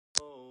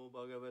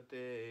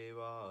Bhagavate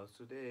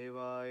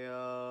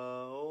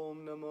Vasudevaya.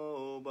 Om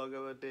Namo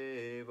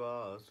Bhagavate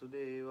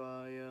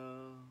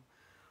Vasudevaya.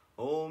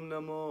 Om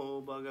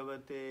Namo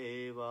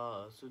Bhagavate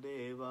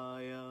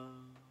Vasudevaya.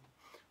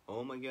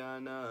 Om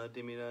Jnana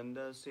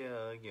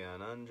Timirandasya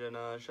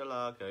Jnananjana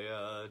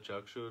Shalakaya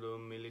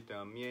Chakshurum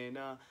Militam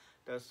Yena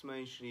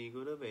Tasmai Shri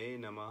Gurave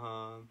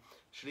Namaha.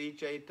 Shri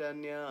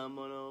Chaitanya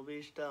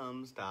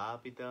Manobishtam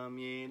Stapitam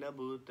Yena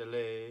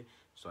Bhutale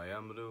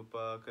Swayam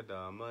Rupa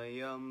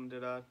Kadamayam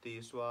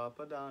Dharati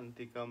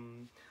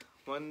Swapadantikam.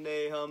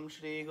 Vandeham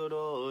Shri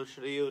Guru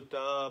Shri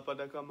Yuta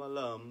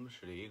Padakamalam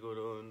Shri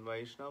Gurun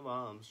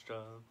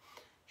Vaishnavamstra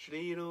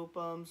Shri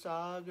Rupam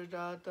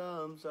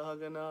Sagrajatam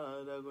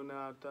Sahagana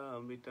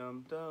Raghunatam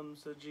Vitam Tam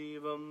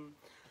Sajivam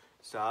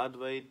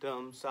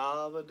Sadvaitam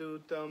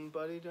Savadutam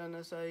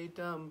Parijana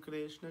Saitam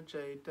Krishna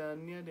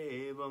Chaitanya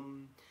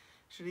Devam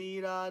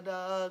Shri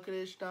Radha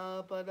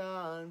Krishna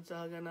Padan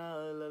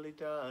Sahagana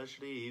Lalita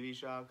Shri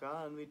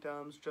Vishakan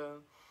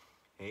Vitamstra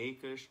Hey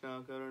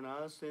Krishna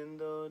Karuna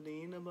Sindhu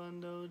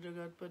Dinabandhu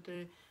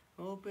Jagatpate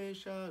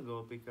Gopesha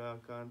Gopika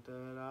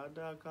Kanta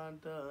Radha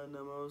Kanta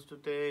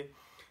Namostute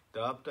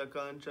Tapta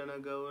Kanchana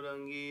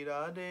Gaurangi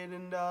Radhe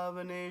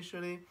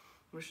Vrindavaneshwari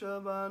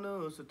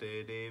Vrishabhanu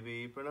Sute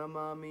Devi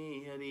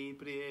Pranamami Hari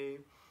Priye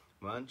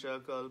Vancha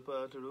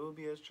Kalpa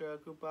Tarubhyascha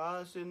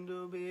Kupa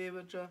Sindhu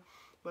Bevacha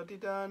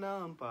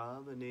Patitanam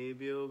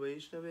Pavanebhyo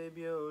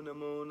Vaishnavebhyo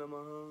Namo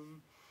Namah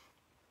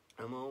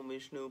Namo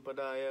Vishnu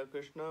Padaya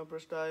Krishna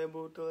Prasthaya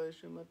Bhutale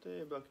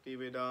Srimate Bhakti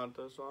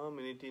Vedanta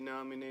Swaminiti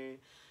Namine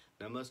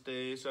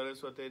Namaste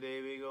Saraswate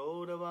Devi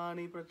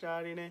Gauravani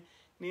Pracharine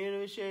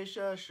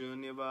Nirvishesha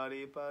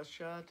Shunyavadi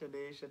Paschata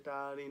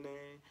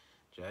Deshatarine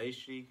Jai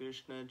Shri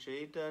Krishna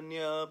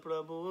Chaitanya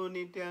Prabhu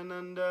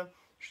Nityananda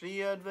Shri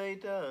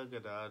Advaita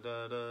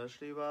Gadadara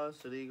Shri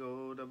Vasari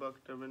Gaura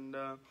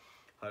Bhaktavinda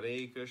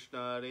Hare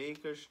Krishna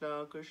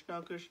Krishna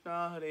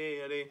Krishna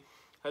Hare Hare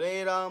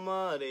Hare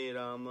Rama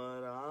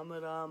Rama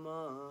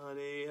Rama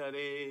Hare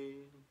Hare.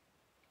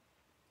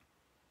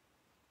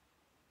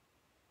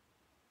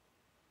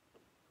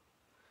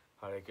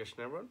 Hare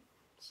Krishna everyone.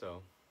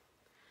 So,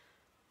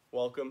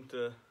 welcome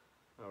to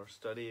our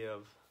study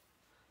of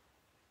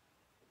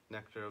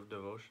Nectar of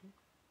Devotion.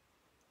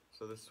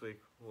 So this week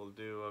we'll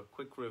do a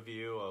quick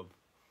review of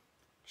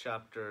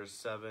chapter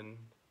 7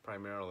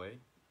 primarily.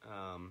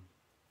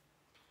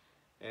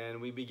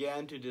 And we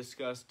began to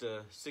discuss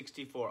the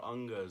 64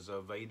 angas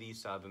of Vaidhi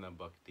Sadhana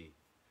Bhakti.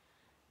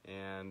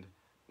 And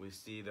we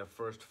see the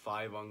first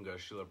 5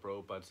 angas, Srila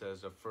Prabhupada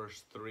says the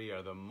first 3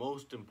 are the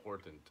most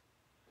important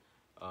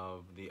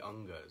of the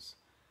angas.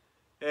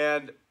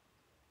 And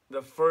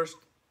the first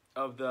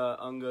of the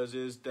angas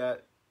is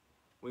that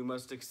we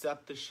must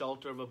accept the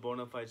shelter of a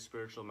bona fide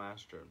spiritual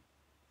master.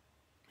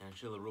 And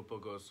Srila Rupa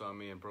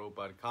Goswami and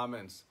Prabhupada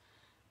comments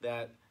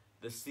that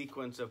the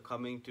sequence of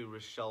coming to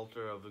the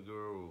shelter of the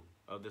Guru,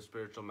 of the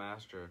spiritual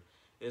master,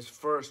 is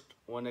first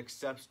one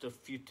accepts the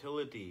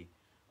futility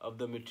of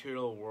the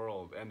material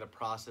world and the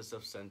process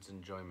of sense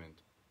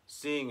enjoyment,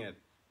 seeing it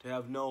to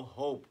have no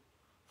hope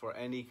for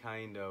any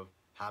kind of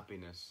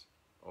happiness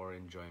or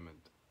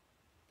enjoyment.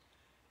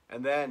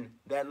 And then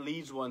that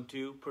leads one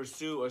to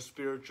pursue a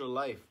spiritual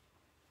life,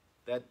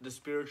 that the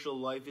spiritual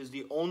life is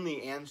the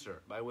only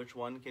answer by which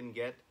one can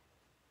get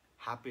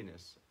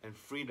happiness and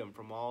freedom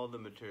from all the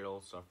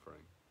material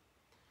suffering.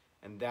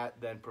 And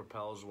that then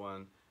propels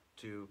one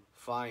to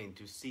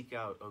seek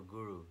out a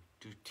guru,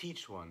 to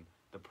teach one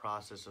the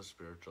process of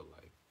spiritual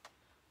life.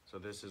 So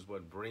this is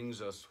what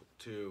brings us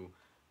to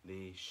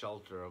the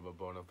shelter of a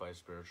bona fide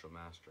spiritual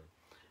master.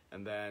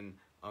 And then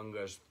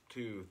angas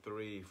 2,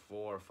 3,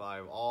 4,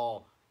 5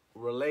 all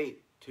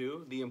relate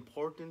to the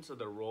importance of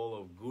the role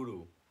of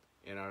guru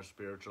in our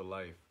spiritual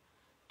life,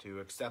 to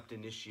accept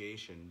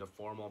initiation, the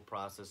formal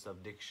process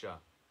of diksha,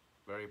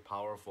 very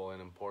powerful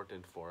and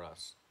important for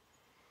us,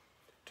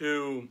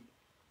 to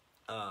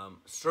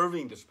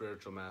serving the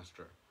spiritual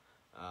master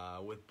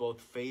with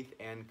both faith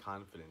and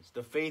confidence.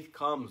 The faith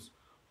comes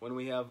when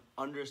we have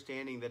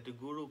understanding that the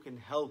guru can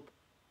help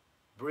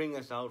bring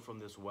us out from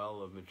this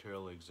well of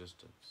material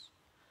existence.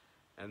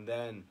 And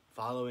then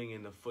following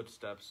in the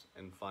footsteps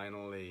and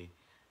finally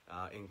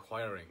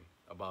inquiring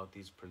about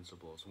these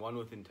principles. One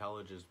with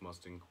intelligence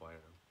must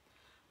inquire.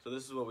 So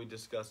this is what we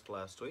discussed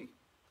last week.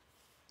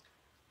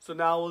 So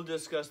now we'll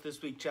discuss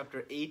this week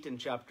chapter 8 and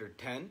chapter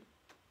 10.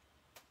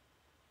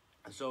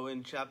 So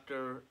in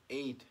chapter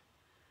 8,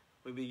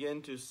 we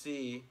begin to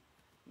see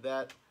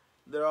that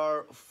there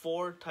are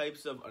 4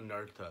 types of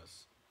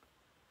anarthas.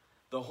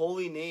 The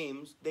holy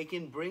names, they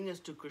can bring us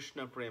to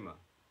Krishna Prema.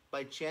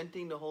 By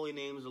chanting the holy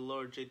names, the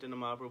Lord Chaitanya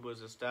Mahaprabhu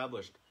has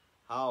established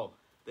how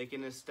they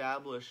can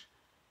establish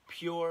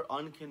pure,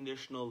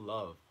 unconditional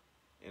love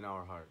in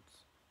our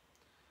hearts.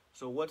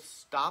 So what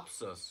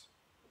stops us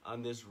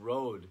on this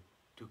road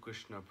to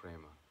Krishna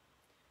Prema?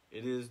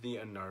 It is the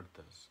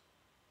anarthas.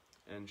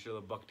 And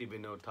Srila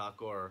Bhaktivinoda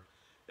Thakur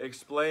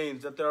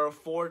explains that there are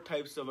 4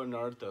 types of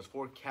anarthas,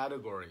 4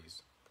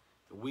 categories.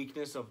 The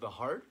weakness of the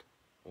heart,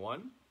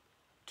 1.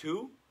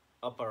 2,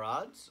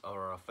 aparads,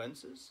 or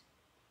offenses.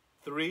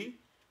 3,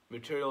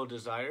 material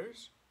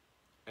desires,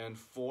 and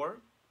 4,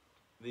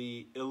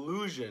 the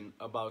illusion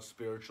about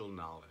spiritual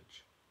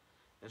knowledge.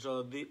 And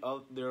so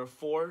there are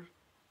 4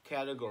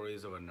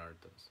 categories of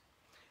anarthas.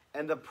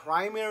 And the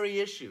primary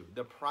issue,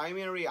 the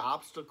primary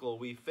obstacle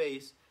we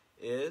face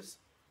is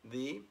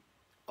the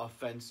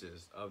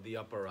offenses of the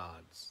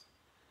aparads.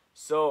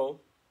 So,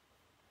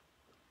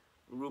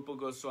 Rupa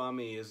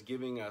Goswami is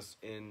giving us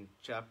in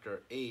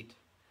chapter 8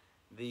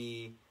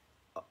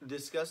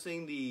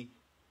 discussing the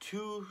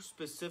 2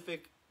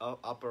 specific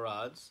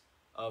aparads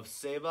of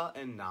seva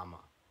and nama.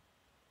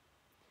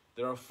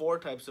 There are 4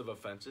 types of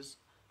offenses.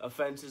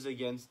 Offenses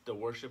against the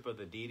worship of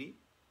the deity,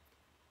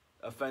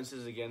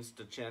 offenses against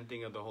the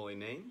chanting of the holy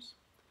names,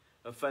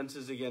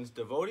 offenses against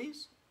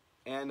devotees,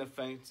 and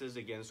offenses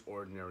against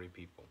ordinary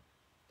people.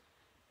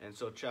 And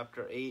so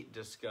chapter 8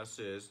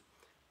 discusses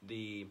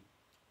the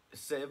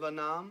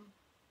Sevanam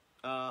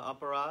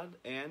aparad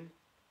and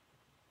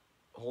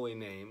holy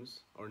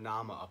names, or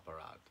nama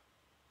aparad.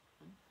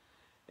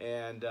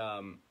 And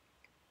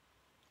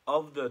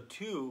of the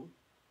 2,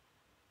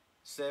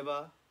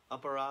 Seva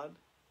aparad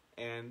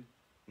and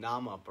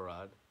nama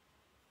aparad,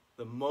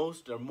 the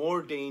most or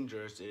more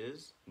dangerous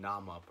is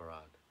nama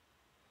aparad.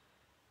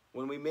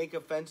 When we make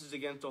offenses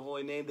against the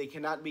holy name, they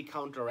cannot be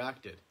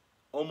counteracted.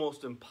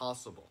 Almost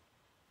impossible.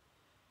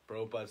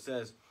 Prabhupada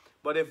says,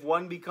 but if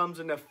one becomes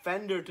an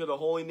offender to the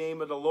holy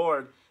name of the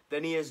Lord,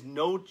 then he has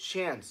no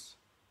chance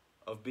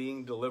of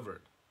being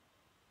delivered.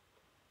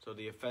 So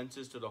the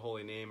offenses to the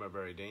holy name are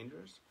very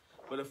dangerous.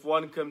 But if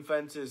one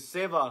confesses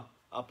seva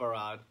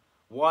aparad,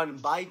 one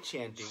by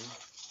chanting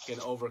can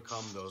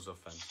overcome those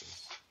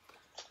offenses.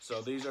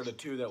 So these are the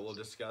 2 that we'll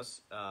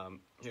discuss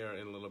here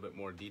in a little bit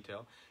more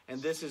detail.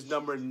 And this is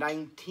number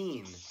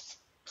 19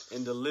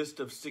 in the list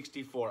of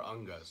 64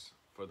 angas.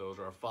 For those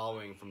who are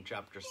following from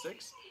chapter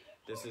 6,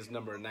 this is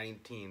number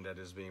 19 that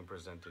is being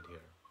presented here.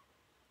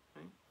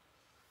 Okay?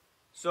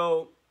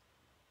 So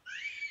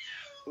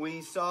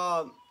we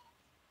saw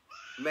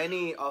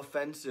many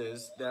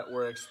offenses that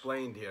were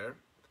explained here.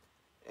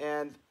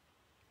 And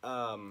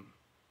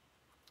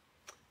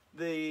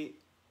the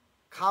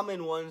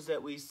common ones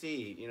that we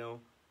see,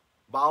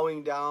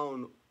 bowing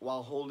down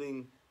while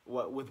holding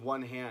with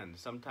one hand.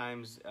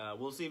 Sometimes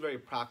we'll see very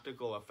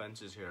practical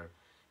offenses here.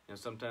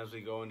 Sometimes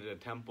we go into the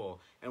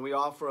temple and we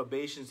offer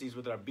obeisances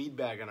with our bead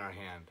bag in our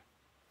hand.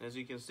 As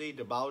you can see,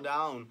 to bow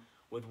down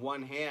with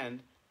one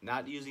hand,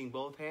 not using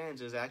both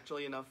hands, is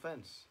actually an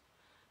offense.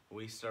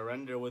 We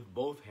surrender with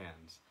both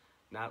hands,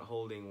 not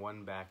holding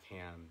one back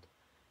hand.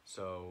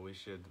 So we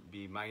should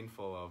be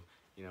mindful of,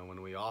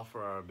 when we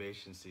offer our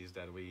obeisances,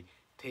 that we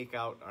take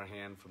out our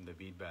hand from the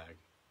bead bag.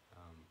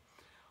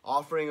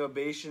 Offering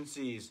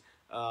obeisances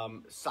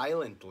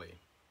silently.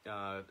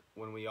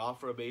 When we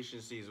offer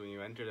obeisances, when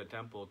you enter the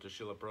temple to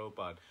Srila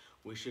Prabhupada,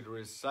 we should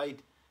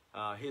recite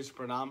his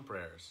pranam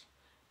prayers.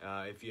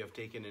 If you have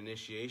taken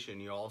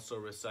initiation, you also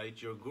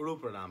recite your Guru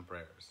pranam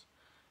prayers.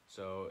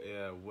 So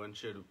one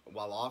should,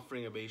 while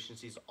offering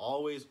obeisances,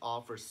 always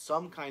offer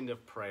some kind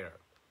of prayer.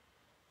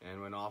 And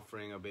when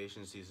offering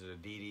obeisances to the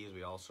deities,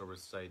 we also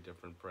recite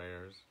different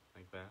prayers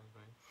like that,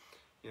 right?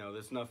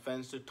 There's no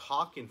offense to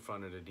talk in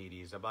front of the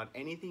deities about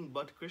anything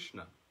but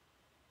Krishna.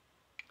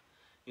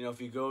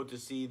 If you go to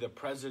see the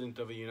President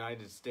of the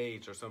United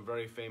States or some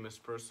very famous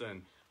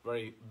person,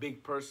 very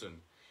big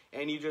person,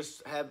 and you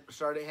just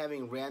started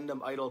having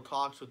random idle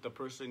talks with the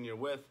person you're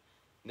with,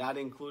 not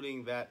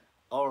including that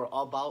or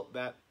about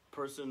that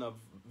person of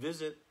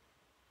visit,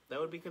 that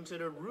would be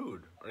considered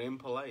rude or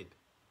impolite.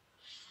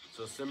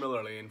 So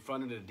similarly, in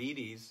front of the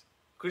deities,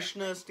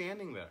 Krishna is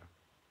standing there.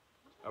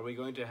 Are we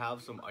going to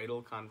have some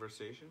idle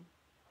conversation?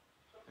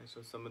 Okay,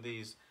 so some of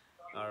these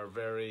are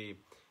very,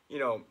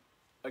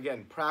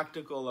 again,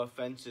 practical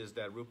offenses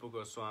that Rupa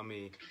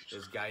Goswami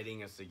is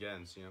guiding us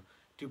against.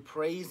 To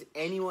praise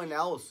anyone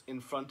else in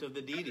front of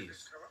the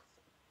deities.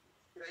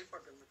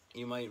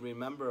 You might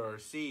remember or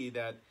see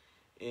that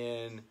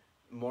in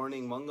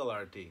morning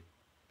Mangalarti,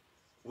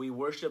 we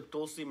worship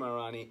Tulsi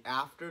Maharani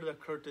after the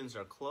curtains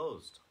are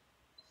closed.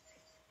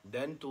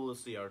 Then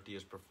Tulsi Arti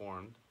is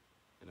performed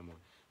in the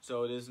morning.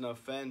 So it is an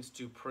offense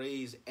to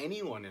praise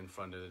anyone in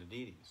front of the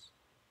deities.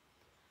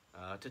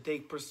 To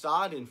take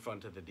prasad in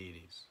front of the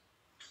deities.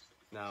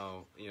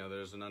 Now,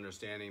 there's an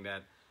understanding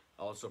that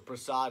also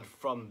prasad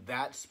from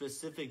that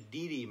specific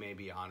deity may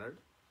be honored,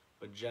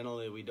 but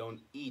generally we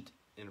don't eat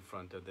in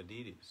front of the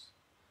deities.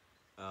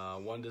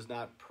 One does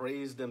not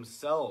praise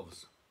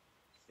themselves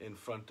in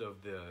front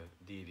of the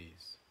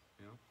deities,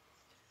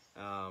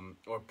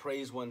 or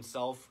praise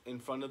oneself in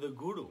front of the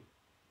guru.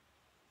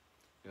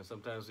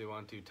 Sometimes we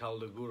want to tell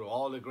the guru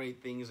all the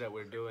great things that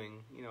we're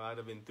doing, out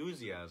of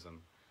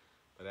enthusiasm.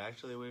 But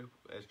actually,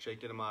 as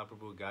Chaitanya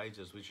Mahaprabhu guides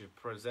us, we should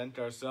present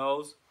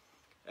ourselves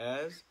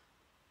as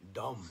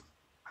dumb,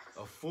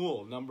 a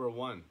fool, number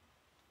 1.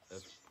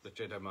 That's what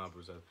Chaitanya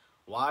Mahaprabhu says.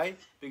 Why?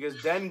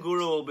 Because then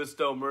Guru will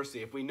bestow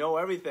mercy. If we know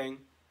everything,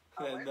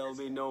 then there'll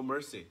be no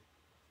mercy.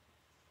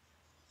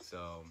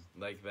 So,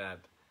 like that,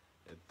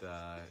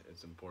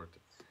 it's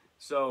important.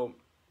 So,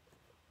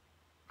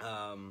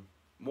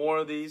 More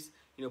of these,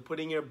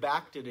 putting your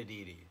back to the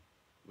deity.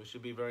 We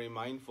should be very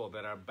mindful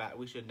that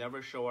we should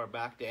never show our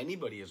back to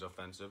anybody as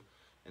offensive,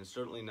 and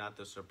certainly not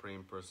the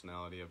Supreme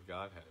Personality of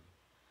Godhead.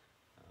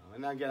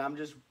 And again, I'm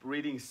just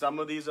reading some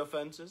of these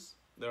offenses.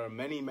 There are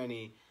many,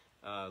 many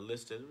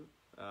listed,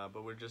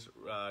 but we're just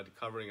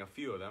covering a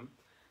few of them.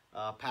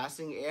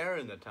 Passing air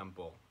in the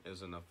temple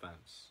is an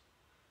offense.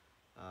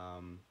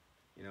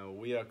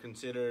 We are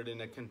considered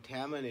in a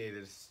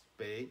contaminated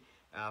state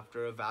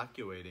after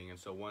evacuating, and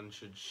so one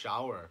should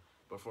shower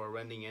before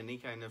rendering any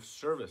kind of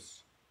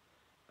service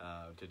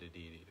to the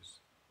deities.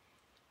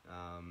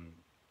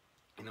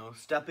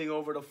 Stepping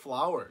over the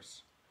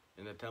flowers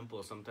in the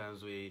temple.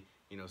 Sometimes we,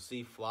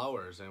 see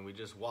flowers and we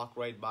just walk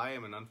right by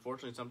them, and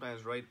unfortunately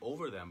sometimes right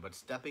over them. But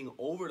stepping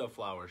over the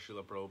flowers,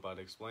 Srila Prabhupada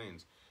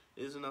explains,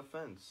 is an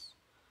offense.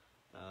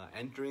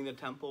 Entering the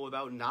temple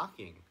without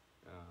knocking.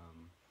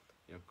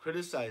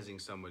 Criticizing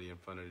somebody in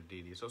front of the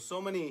deity.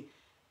 So many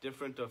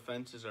different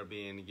offenses are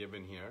being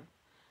given here.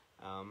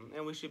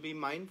 And we should be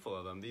mindful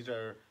of them. These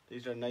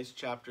are nice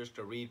chapters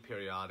to read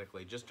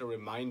periodically, just to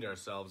remind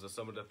ourselves of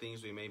some of the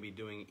things we may be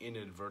doing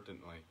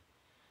inadvertently,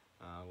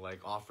 like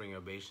offering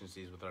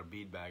obeisances with our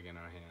bead bag in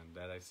our hand.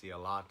 That I see a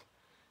lot.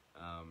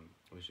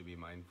 We should be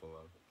mindful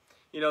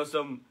of.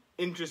 Some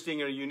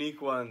interesting or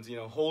unique ones.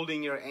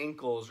 Holding your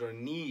ankles or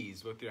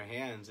knees with your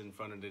hands in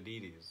front of the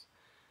deities.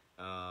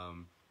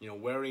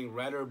 Wearing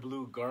red or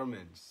blue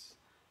garments.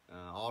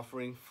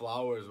 Offering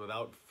flowers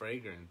without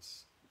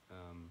fragrance.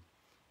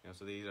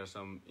 So these are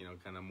some,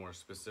 kind of more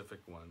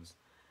specific ones.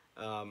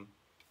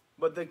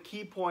 But the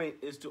key point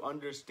is to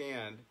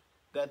understand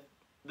that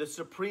the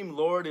Supreme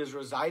Lord is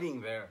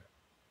residing there.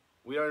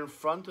 We are in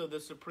front of the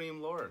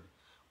Supreme Lord.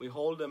 We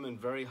hold him in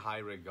very high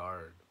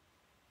regard.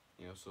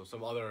 So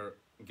some other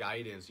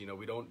guidance,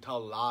 we don't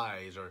tell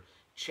lies or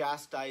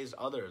chastise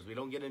others. We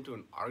don't get into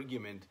an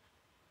argument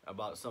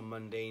about some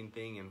mundane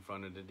thing in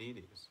front of the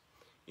deities.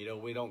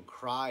 We don't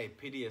cry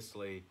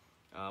piteously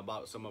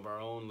about some of our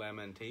own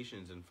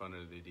lamentations in front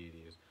of the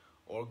deities,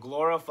 or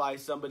glorify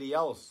somebody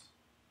else.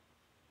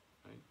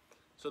 Right?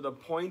 So the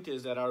point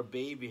is that our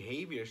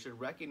behavior should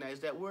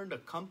recognize that we're in the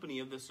company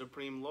of the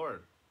Supreme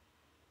Lord.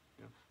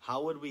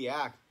 How would we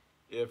act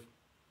if,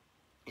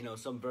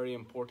 some very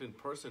important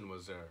person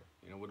was there?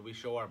 Would we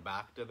show our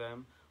back to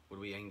them? Would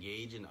we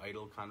engage in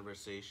idle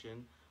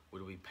conversation?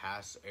 Would we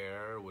pass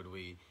air? Would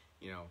we,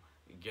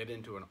 get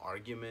into an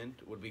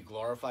argument? Would we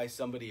glorify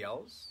somebody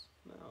else?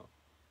 No.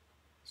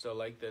 So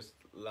like this,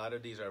 a lot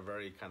of these are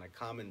very kind of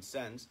common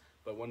sense,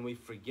 but when we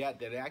forget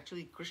that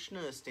actually Krishna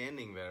is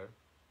standing there,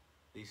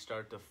 they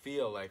start to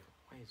feel like,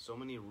 wait, so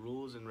many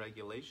rules and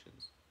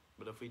regulations.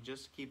 But if we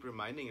just keep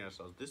reminding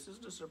ourselves, this is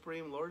the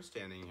Supreme Lord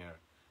standing here,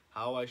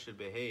 how I should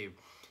behave,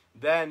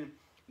 then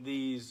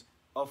these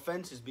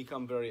offenses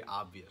become very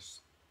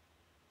obvious.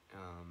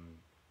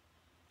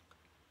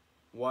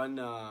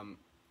 One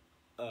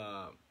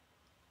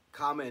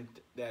comment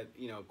that,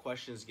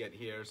 questions get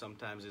here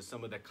sometimes is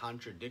some of the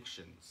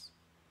contradictions.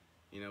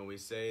 We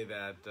say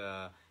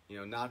that,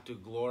 not to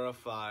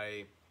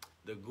glorify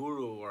the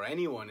guru or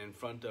anyone in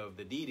front of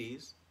the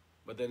deities,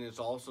 but then it's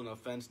also an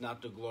offense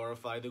not to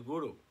glorify the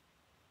guru.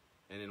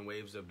 And in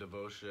Waves of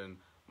Devotion,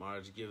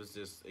 Maharaj gives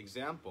this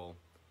example,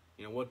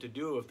 what to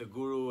do if the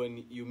guru,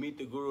 and you meet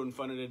the guru in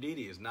front of the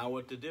deities, now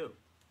what to do?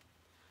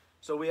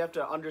 So we have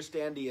to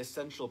understand the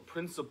essential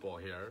principle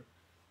here,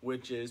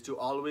 which is to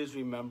always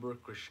remember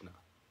Krishna.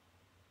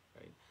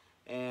 Right?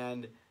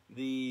 And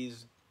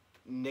these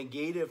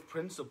negative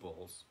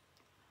principles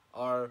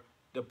are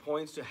the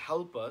points to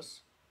help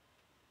us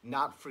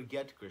not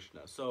forget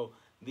Krishna. So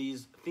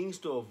these things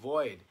to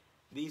avoid,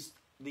 these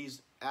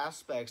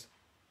aspects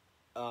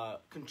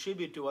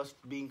contribute to us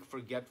being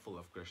forgetful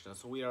of Krishna.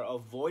 So we are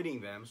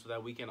avoiding them so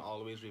that we can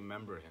always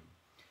remember him.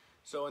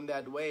 So in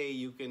that way,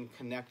 you can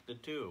connect the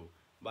two.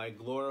 By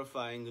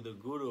glorifying the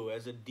Guru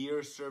as a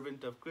dear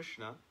servant of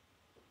Krishna,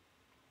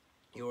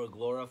 you are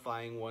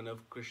glorifying one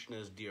of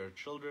Krishna's dear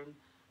children,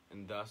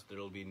 and thus there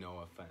will be no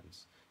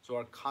offense. So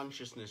our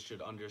consciousness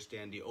should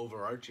understand the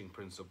overarching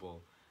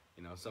principle.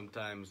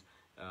 Sometimes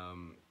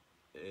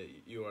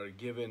you are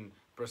given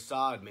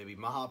prasad, maybe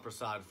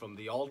Mahaprasad from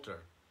the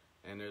altar,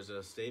 and there's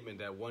a statement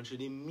that one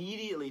should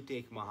immediately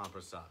take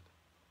Mahaprasad,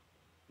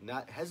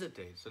 not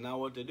hesitate. So now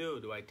what to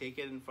do? Do I take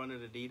it in front of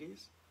the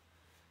deities?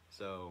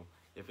 So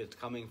if it's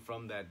coming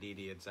from that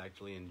deity, it's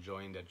actually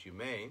enjoined that you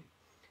may.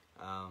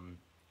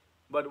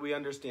 But we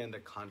understand the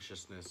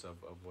consciousness of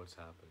what's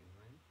happening,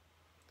 right?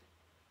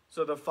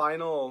 So the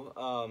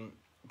final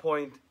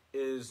point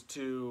is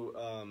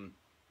to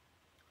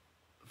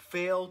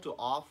fail to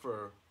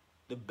offer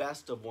the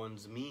best of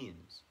one's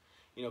means.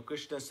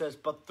 Krishna says,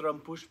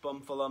 Patram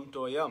Pushpam Phalam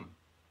Toyam.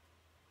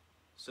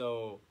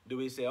 So do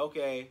we say,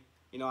 okay,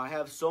 I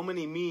have so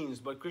many means,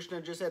 but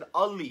Krishna just said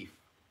a leaf,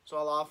 so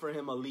I'll offer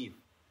him a leaf,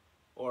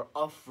 or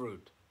a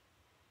fruit,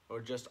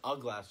 or just a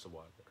glass of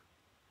water.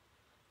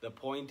 The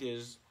point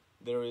is,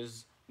 there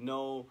is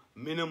no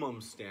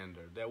minimum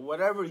standard, that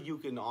whatever you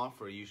can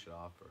offer, you should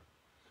offer.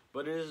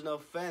 But it is an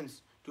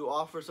offense to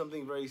offer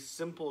something very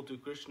simple to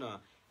Krishna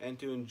and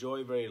to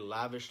enjoy very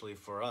lavishly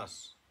for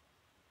us.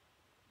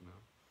 You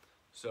know?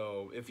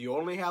 So if you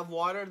only have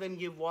water, then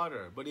give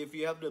water. But if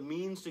you have the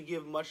means to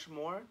give much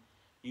more,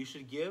 you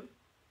should give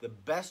the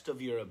best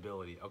of your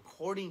ability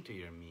according to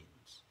your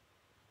means.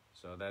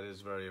 So that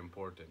is very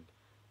important.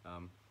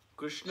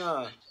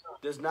 Krishna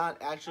does not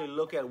actually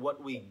look at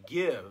what we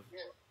give.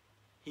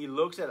 He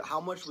looks at how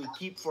much we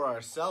keep for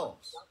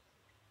ourselves.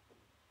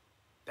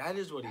 That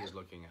is what he is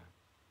looking at.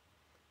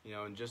 You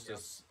know, in just a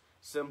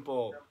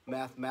simple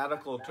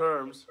mathematical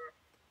terms,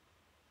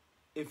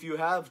 if you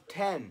have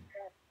 10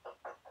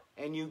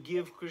 and you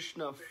give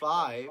Krishna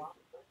 5,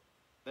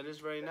 that is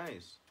very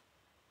nice.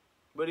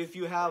 But if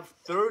you have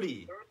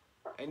 30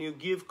 and you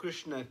give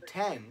Krishna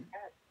 10,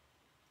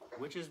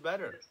 which is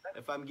better?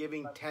 If I'm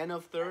giving 10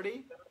 of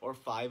 30 or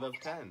 5 of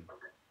 10?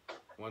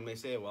 One may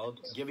say, well,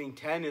 giving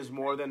 10 is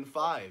more than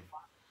 5.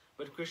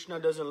 But Krishna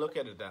doesn't look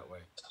at it that way.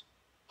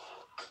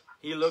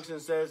 He looks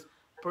and says,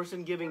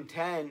 person giving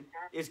 10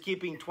 is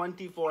keeping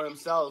 20 for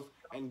himself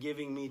and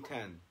giving me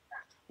 10.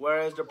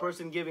 Whereas the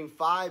person giving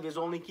 5 is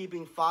only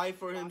keeping 5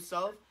 for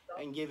himself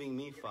and giving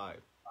me 5.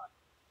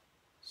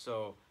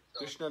 So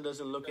Krishna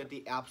doesn't look at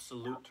the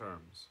absolute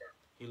terms.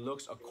 He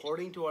looks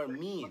according to our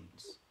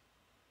means.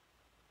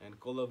 And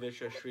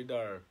Kulavesha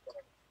Sridhar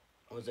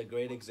was a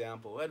great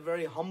example. He had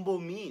very humble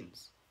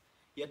means,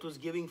 yet was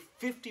giving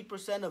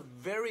 50% of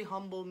very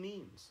humble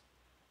means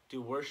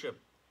to worship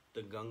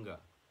the Ganga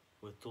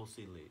with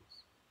tulsi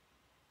leaves.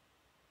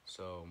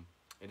 So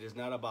it is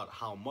not about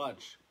how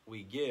much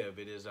we give,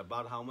 it is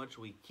about how much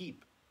we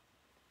keep.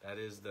 That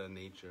is the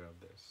nature of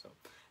this. So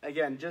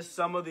again, just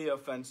some of the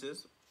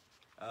offenses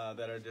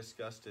that are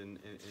discussed in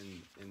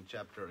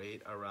chapter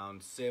 8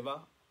 around seva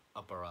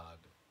aparad.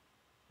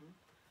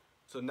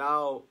 So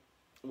now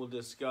we'll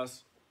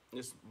discuss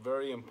this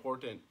very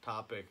important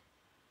topic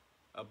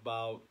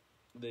about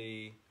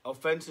the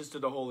offenses to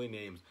the holy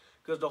names.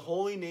 Because the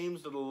holy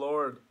names of the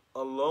Lord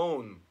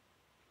alone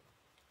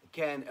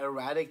can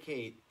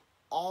eradicate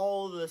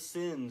all the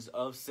sins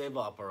of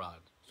seva aparad.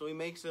 So we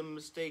make some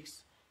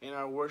mistakes in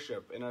our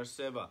worship, in our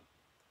seva.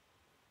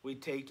 We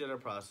take to the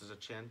process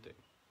of chanting.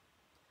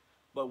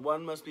 But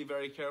one must be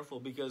very careful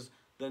because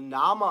the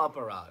nama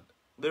aparad,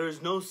 there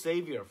is no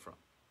savior from.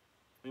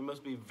 We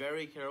must be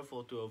very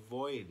careful to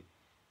avoid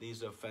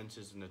these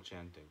offenses in the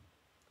chanting.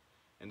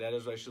 And that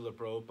is why Srila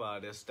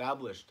Prabhupada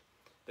established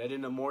that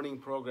in the morning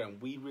program,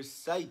 we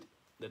recite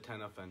the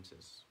 10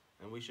 offenses.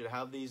 And we should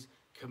have these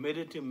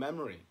committed to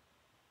memory.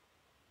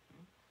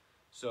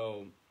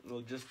 So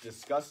we'll just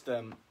discuss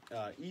them,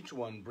 each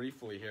one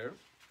briefly here,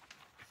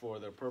 for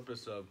the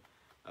purpose of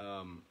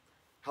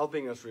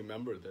helping us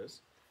remember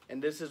this.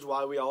 And this is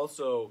why we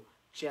also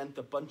chant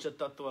the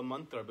Panchatattva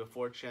mantra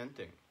before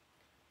chanting,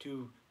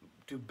 to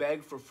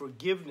beg for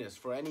forgiveness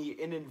for any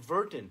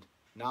inadvertent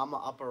nama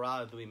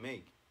aparad we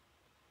make.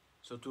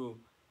 So to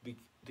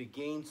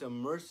gain some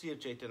mercy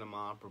of Chaitanya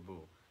Mahaprabhu,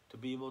 to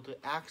be able to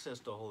access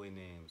the holy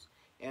names,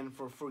 and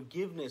for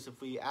forgiveness if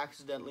we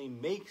accidentally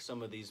make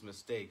some of these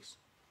mistakes,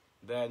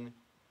 then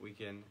we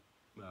can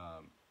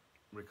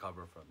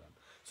recover from them.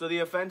 So the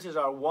offenses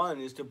are: one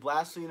is to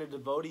blaspheme a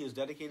devotee who's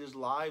dedicated his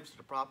lives to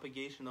the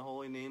propagation of the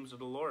holy names of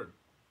the Lord.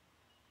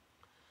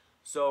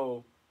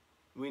 So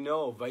we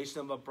know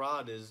Vaishnava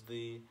Prad is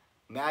the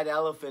mad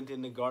elephant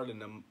in the garden,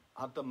 the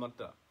Hatha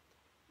Mata,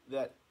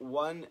 that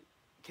one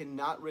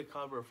cannot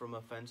recover from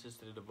offenses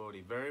to the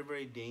devotee. Very,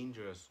 very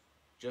dangerous.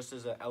 Just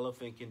as an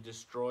elephant can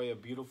destroy a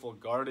beautiful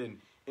garden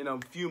in a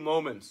few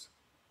moments,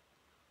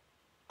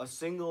 a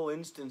single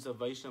instance of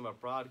Vaishnava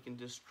Prad can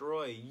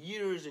destroy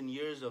years and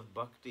years of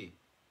bhakti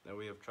that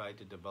we have tried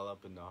to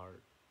develop in the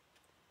heart.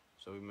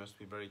 So we must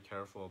be very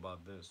careful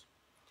about this.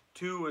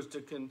 2 is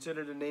to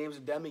consider the names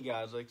of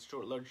demigods like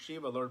Lord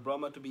Shiva, Lord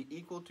Brahma to be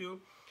equal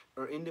to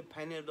or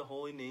independent of the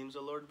holy names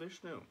of Lord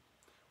Vishnu.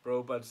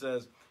 Prabhupada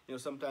says,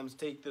 sometimes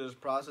take this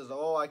process,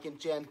 I can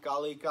chant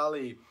Kali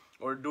Kali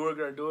or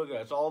Durga Durga.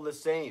 It's all the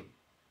same.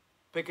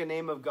 Pick a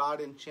name of God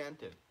and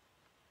chant it.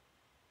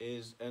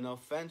 Is an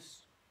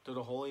offense to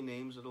the holy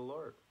names of the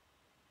Lord.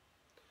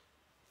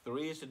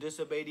 3 is to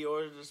disobey the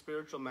orders of the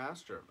spiritual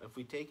master. If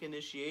we take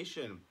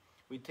initiation,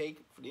 we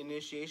take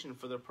initiation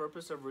for the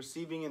purpose of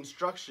receiving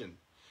instruction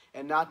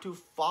and not to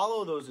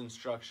follow those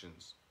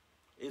instructions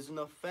is an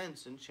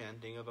offense in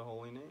chanting of the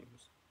holy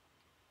names.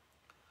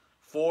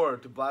 4,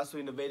 to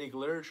blaspheme the Vedic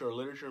literature or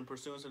literature in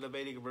pursuance of the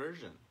Vedic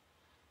version.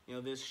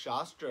 This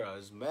Shastra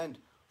is meant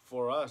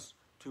for us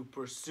to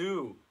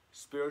pursue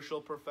spiritual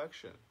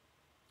perfection,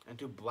 and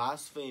to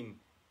blaspheme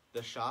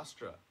the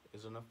Shastra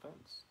is an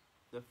offense.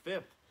 The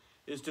 5th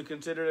is to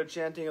consider the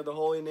chanting of the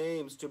holy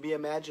names to be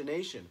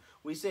imagination.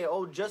 We say,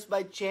 just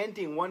by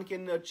chanting one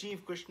can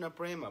achieve Krishna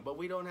Prema, but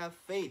we don't have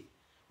faith.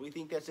 We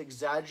think that's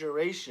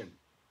exaggeration.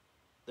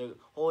 The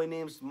holy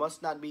names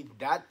must not be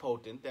that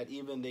potent that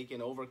even they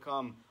can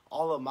overcome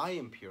all of my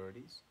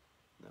impurities.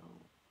 No.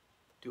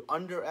 To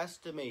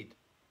underestimate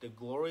the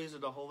glories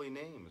of the holy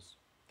names,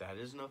 that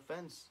is an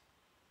offense.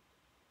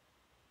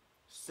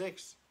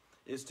 6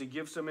 is to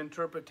give some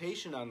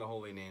interpretation on the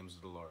holy names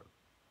of the Lord.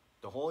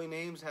 The holy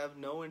names have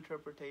no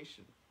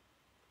interpretation.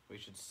 We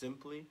should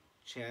simply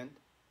chant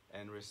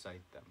and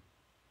recite them.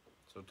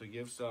 So to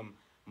give some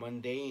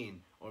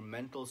mundane or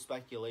mental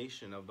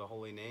speculation of the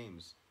holy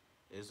names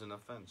is an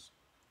offense.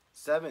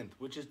 Seventh,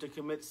 which is to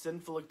commit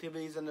sinful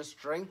activities in the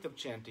strength of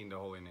chanting the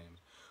holy names.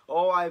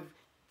 Oh,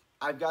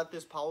 I've got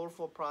this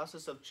powerful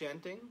process of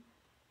chanting,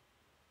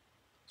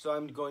 so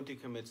I'm going to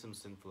commit some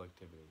sinful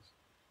activities.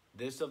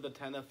 This of the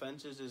 10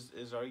 offenses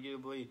is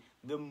arguably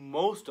the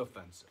most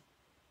offensive.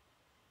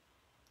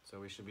 So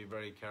we should be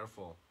very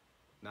careful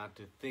not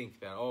to think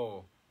that,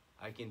 oh,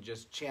 I can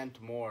just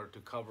chant more to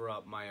cover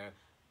up my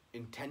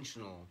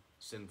intentional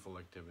sinful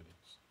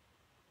activities.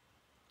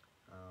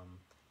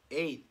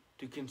 8,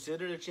 to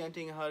consider the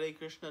chanting Hare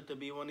Krishna to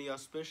be one of the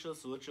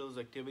auspicious rituals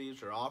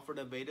activities or offered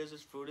to Vedas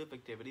as fruitive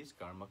activities,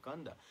 karma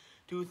kanda.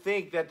 To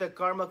think that the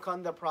karma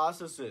kanda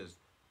processes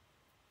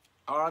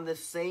are on the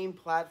same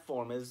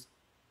platform as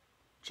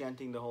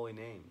chanting the holy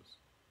names.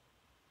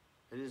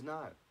 It is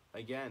not.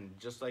 Again,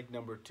 just like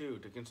number 2,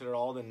 to consider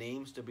all the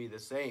names to be the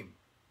same.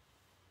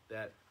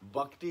 That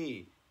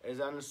bhakti is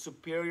on a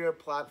superior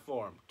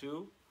platform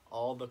to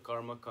all the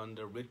karma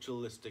kanda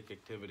ritualistic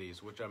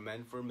activities which are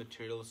meant for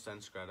material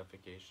sense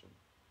gratification.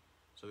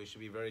 So we should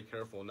be very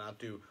careful not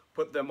to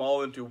put them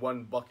all into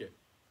one bucket.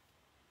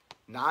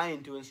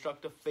 9, to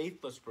instruct a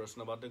faithless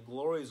person about the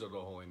glories of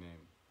the holy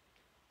name.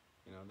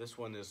 This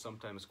one is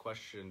sometimes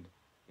questioned.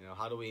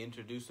 How do we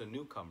introduce a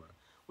newcomer?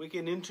 We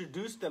can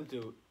introduce them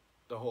to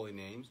the holy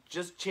names,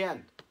 just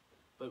chant,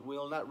 but we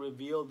will not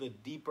reveal the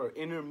deeper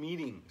inner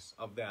meanings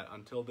of that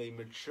until they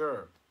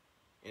mature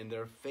in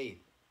their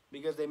faith,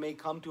 because they may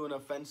come to an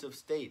offensive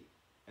state,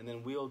 and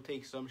then we'll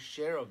take some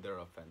share of their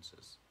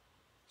offenses.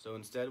 So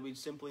instead, we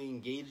simply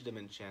engage them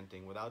in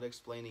chanting without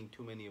explaining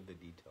too many of the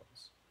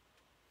details.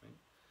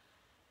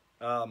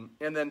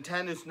 And then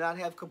 10 is not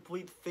have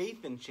complete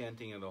faith in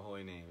chanting of the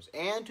holy names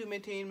and to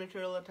maintain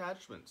material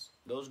attachments.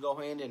 Those go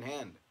hand in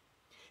hand.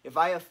 If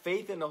I have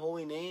faith in the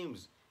holy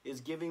names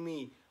is giving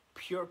me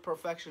pure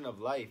perfection of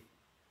life,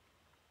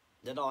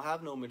 then I'll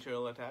have no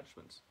material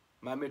attachments.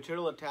 My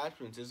material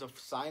attachments is a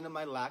sign of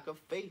my lack of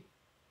faith.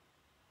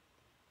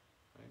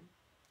 Right?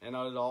 And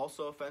it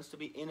also offends to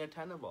be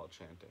inattentive while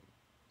chanting.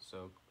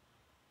 So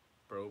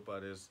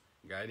Prabhupada is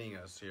guiding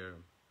us here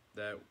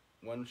that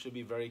one should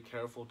be very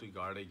careful to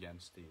guard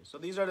against these. So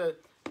these are the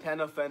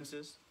 10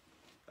 offenses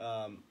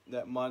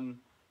that one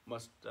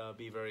must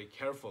be very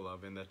careful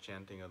of in the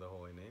chanting of the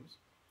holy names.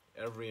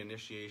 Every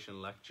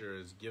initiation lecture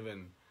is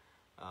given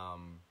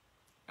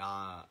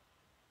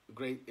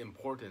great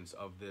importance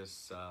of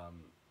this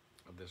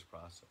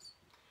process.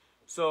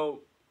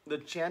 So the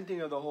chanting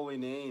of the holy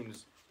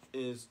names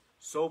is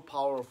so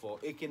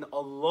powerful. It can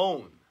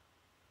alone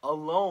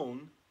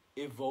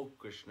evoke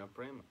Krishna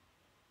prema.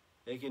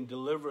 It can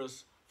deliver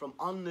us from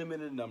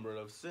unlimited number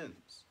of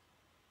sins.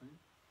 Right?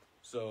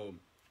 So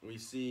we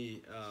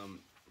see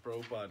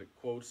Prabhupada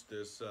quotes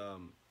this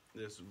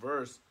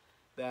verse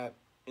that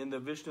in the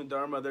Vishnu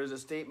Dharma there's a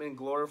statement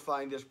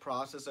glorifying this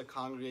process of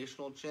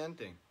congregational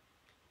chanting.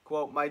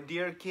 Quote, "My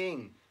dear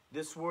king,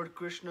 this word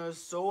Krishna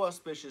is so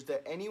auspicious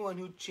that anyone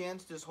who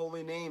chants this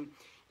holy name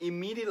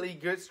immediately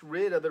gets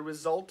rid of the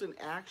resultant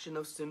action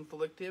of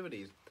sinful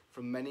activities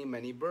from many,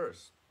 many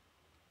births."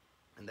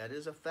 And that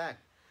is a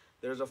fact.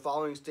 There's a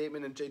following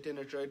statement in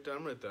Chaitanya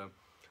Charitamrita.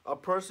 A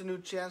person who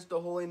chants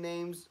the holy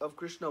names of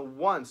Krishna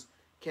once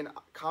can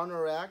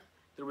counteract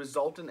the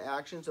resultant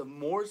actions of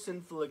more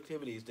sinful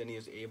activities than he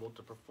is able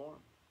to perform.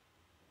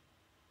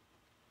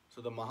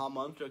 So the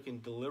Mahamantra can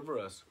deliver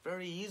us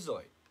very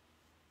easily.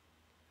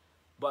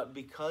 But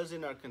because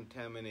in our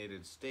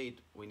contaminated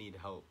state, we need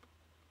help.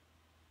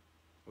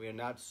 We are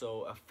not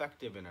so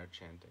effective in our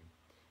chanting.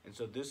 And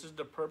so this is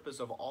the purpose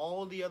of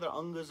all the other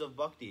angas of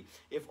bhakti.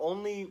 If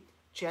only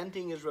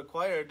chanting is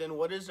required, then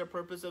what is the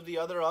purpose of the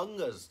other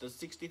angas, the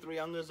 63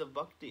 angas of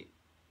bhakti?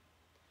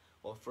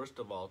 Well, first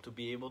of all, to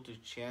be able to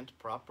chant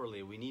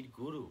properly, we need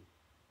guru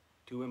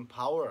to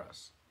empower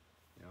us.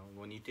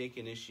 When you take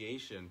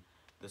initiation,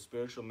 the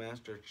spiritual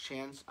master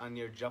chants on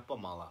your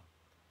japamala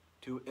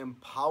to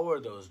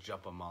empower those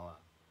japamala,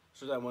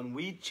 so that when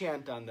we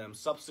chant on them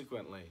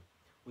subsequently,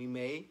 we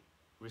may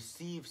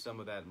receive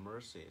some of that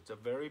mercy. It's a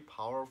very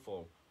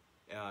powerful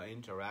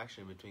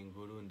interaction between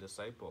guru and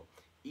disciple.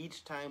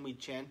 Each time we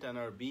chant on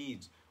our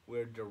beads,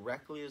 we're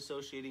directly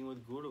associating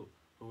with Guru,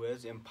 who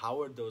has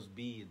empowered those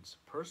beads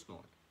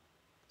personally.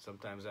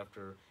 Sometimes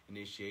after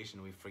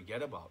initiation, we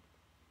forget about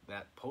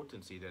that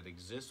potency that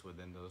exists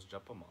within those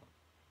japamala.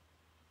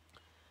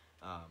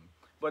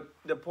 But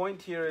the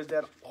point here is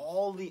that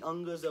all the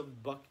angas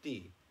of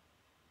bhakti,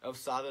 of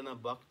sadhana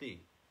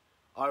bhakti,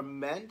 are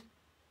meant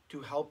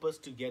to help us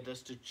to get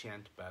us to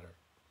chant better.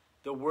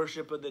 The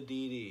worship of the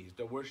deities,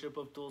 the worship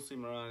of Tulsi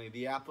Marani,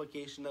 the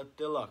application of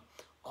tilak,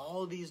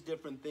 all these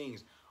different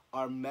things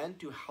are meant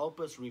to help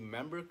us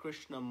remember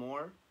Krishna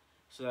more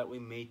so that we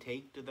may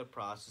take to the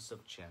process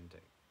of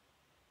chanting.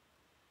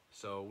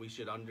 So we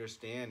should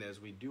understand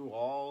as we do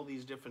all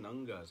these different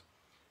angas,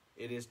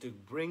 it is to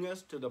bring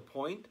us to the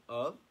point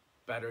of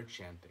better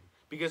chanting.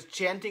 Because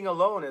chanting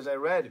alone, as I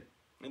read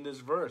in this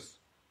verse,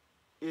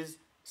 is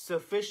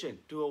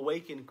sufficient to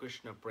awaken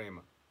Krishna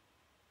Prema.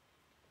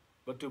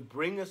 But to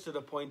bring us to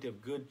the point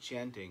of good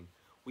chanting,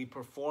 we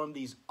perform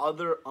these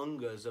other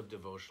angas of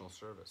devotional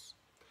service.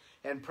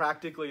 And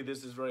practically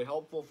this is very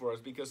helpful for us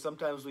because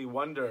sometimes we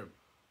wonder,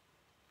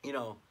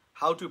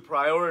 how to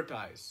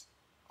prioritize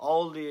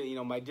all the,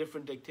 my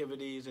different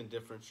activities and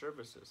different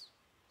services.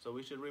 So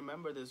we should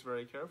remember this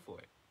very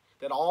carefully.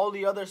 That all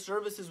the other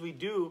services we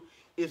do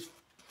is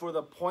for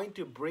the point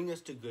to bring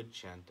us to good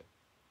chanting.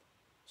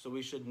 So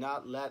we should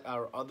not let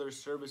our other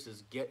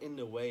services get in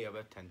the way of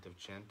attentive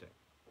chanting.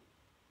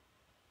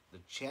 The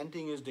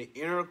chanting is the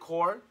inner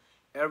core.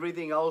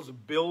 Everything else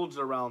builds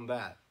around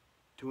that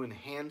to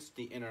enhance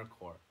the inner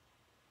core.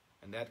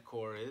 And that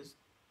core is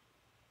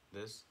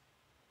this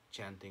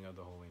chanting of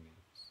the holy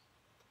names.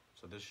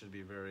 So this should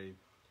be very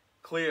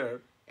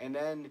clear. And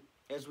then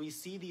as we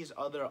see these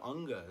other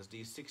angas,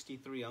 these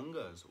 63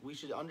 angas, we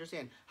should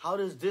understand, how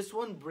does this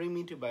one bring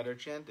me to better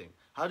chanting?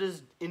 How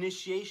does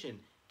initiation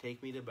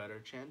take me to better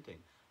chanting?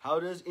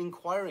 How does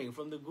inquiring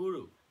from the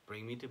Guru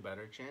bring me to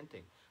better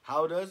chanting?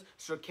 How does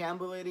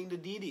circumambulating the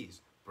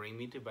deities bring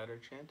me to better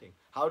chanting?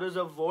 How does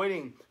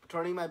avoiding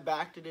turning my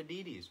back to the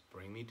deities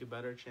bring me to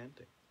better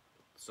chanting?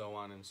 So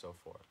on and so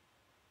forth.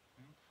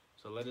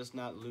 So let us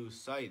not lose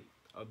sight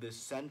of this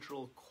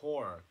central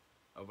core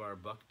of our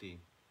bhakti.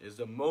 Is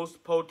the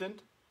most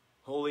potent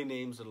holy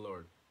names of the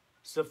Lord,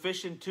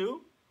 sufficient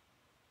to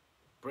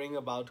bring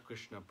about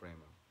Krishna Prema.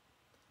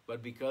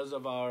 But because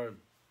of our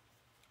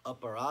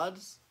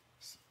aparads,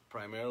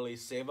 primarily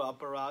seva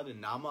aparad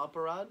and nama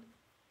aparad,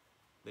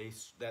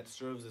 that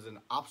serves as an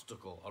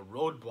obstacle, a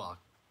roadblock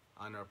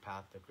on our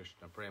path to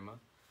Krishna Prema.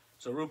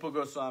 So Rupa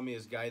Goswami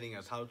is guiding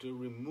us how to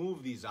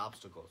remove these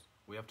obstacles.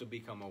 We have to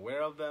become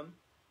aware of them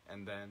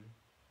and then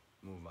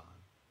move on.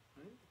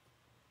 Right?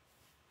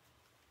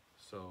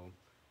 So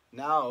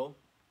now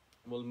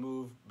we'll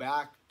move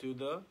back to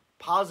the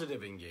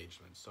positive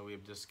engagement. So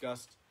we've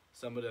discussed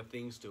some of the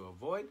things to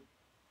avoid.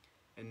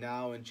 And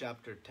now in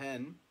chapter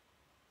 10,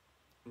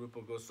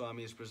 Rupa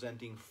Goswami is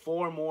presenting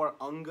 4 more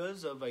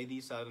angas of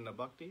Vaidhi Sadhana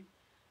Bhakti.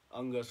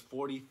 Angas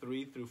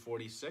 43 through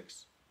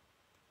 46.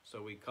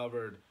 So we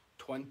covered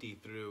 20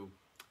 through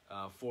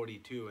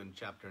 42 in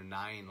chapter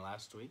 9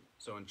 last week.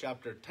 So in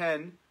chapter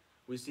 10,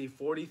 we see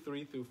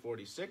 43 through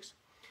 46.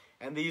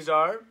 And these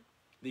are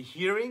the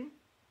hearing,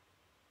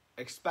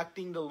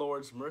 expecting the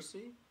Lord's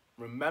mercy,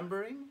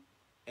 remembering,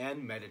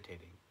 and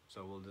meditating.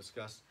 So we'll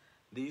discuss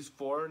these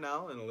 4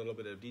 now in a little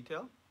bit of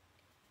detail.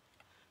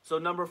 So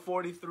number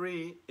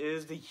 43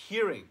 is the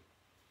hearing.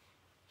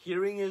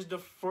 Hearing is the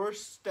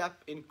first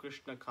step in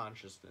Krishna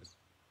consciousness.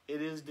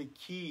 It is the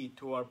key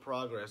to our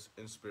progress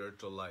in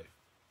spiritual life.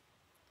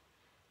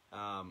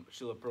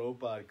 Srila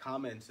Prabhupada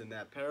comments in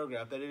that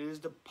paragraph that it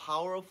is the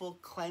powerful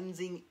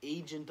cleansing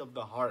agent of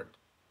the heart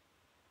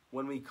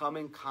when we come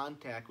in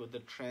contact with the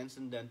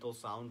transcendental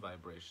sound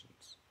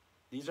vibrations.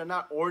 These are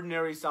not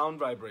ordinary sound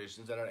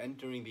vibrations that are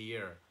entering the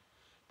ear.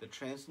 The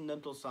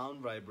transcendental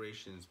sound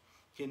vibrations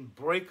can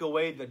break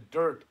away the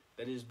dirt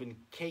that has been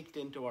caked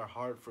into our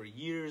heart for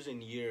years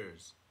and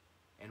years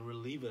and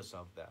relieve us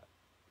of that.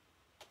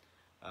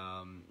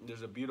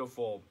 There's a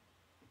beautiful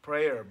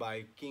prayer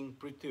by King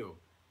Prithu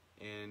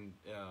in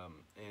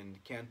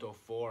Canto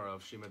 4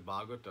 of Srimad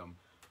Bhagavatam,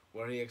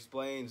 where he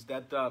explains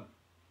that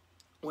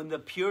when the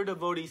pure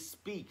devotee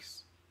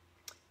speaks,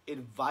 it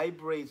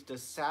vibrates the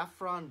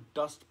saffron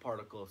dust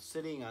particles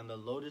sitting on the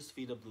lotus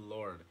feet of the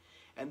Lord.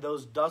 And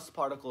those dust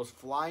particles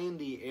fly in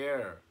the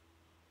air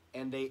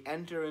and they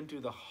enter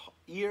into the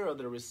ear of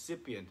the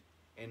recipient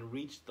and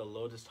reach the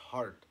lotus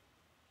heart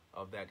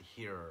of that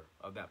hearer,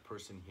 of that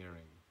person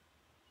hearing.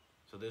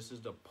 So this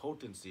is the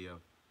potency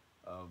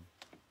of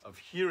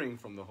hearing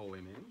from the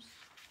holy names,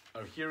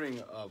 or hearing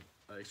of,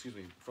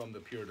 from the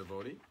pure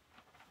devotee.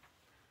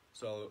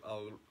 So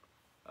I'll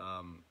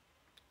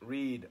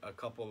read a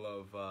couple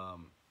of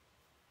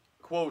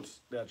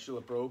quotes that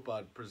Srila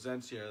Prabhupada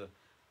presents here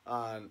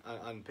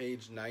on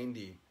page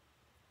 90.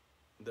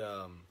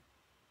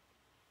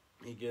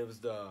 He gives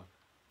the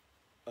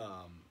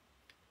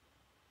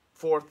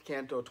 4th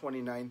canto,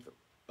 29th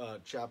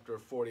chapter,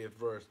 40th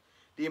verse.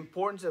 The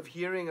importance of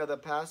hearing of the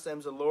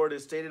pastimes of the Lord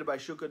is stated by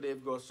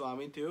Shukadev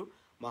Goswami to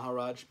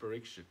Maharaj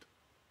Parikshit.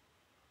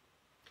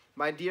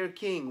 My dear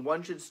king,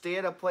 one should stay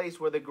at a place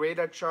where the great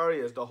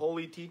acharyas, the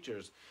holy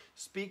teachers,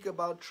 speak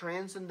about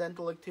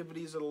transcendental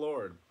activities of the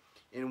Lord,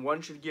 and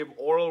one should give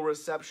oral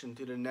reception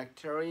to the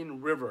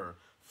nectarian river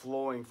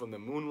flowing from the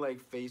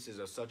moon-like faces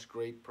of such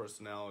great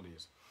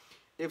personalities.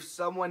 If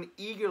someone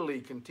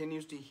eagerly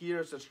continues to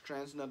hear such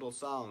transcendental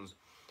sounds,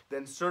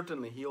 then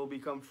certainly he will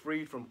become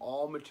freed from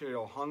all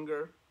material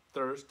hunger,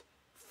 thirst,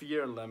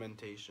 fear, and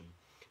lamentation,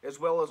 as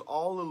well as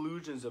all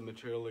illusions of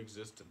material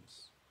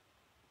existence.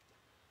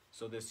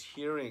 So this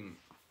hearing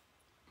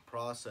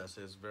process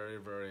is very,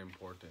 very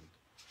important.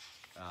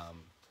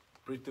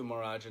 Prithu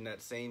Maharaj, in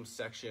that same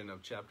section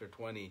of chapter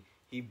 20,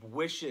 he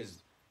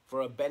wishes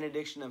for a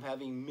benediction of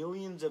having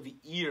millions of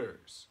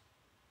ears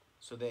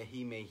so that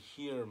he may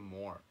hear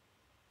more.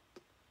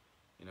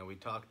 We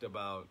talked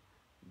about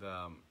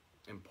the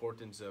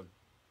importance of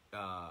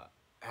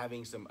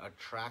having some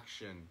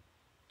attraction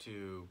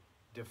to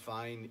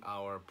define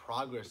our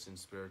progress in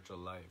spiritual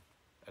life,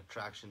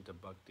 attraction to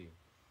bhakti.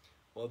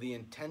 Well, the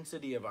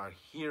intensity of our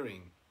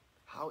hearing,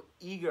 how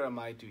eager am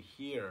I to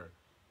hear,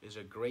 is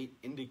a great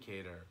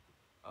indicator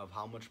of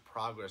how much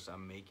progress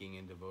I'm making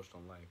in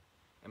devotional life.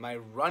 Am I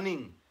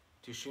running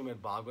to Srimad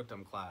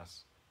Bhagavatam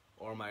class,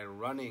 or am I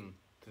running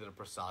to the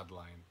prasad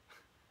line?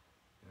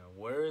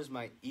 Where is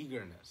my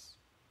eagerness?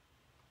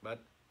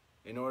 But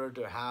in order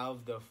to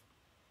have the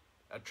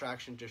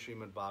attraction to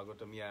Srimad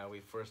Bhagavatam, we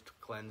first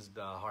cleanse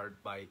the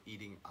heart by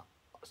eating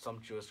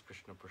sumptuous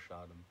Krishna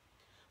prasadam.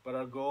 But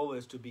our goal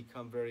is to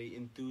become very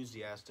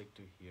enthusiastic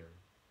to hear.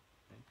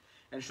 Okay?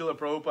 And Srila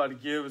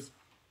Prabhupada gives,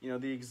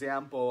 the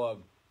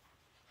example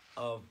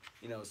of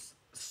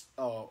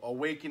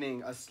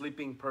awakening a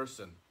sleeping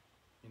person.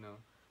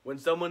 When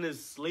someone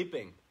is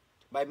sleeping,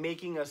 by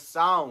making a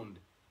sound,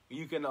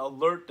 you can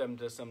alert them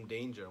to some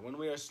danger. When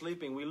we are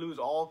sleeping, we lose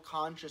all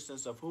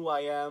consciousness of who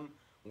I am,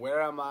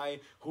 where am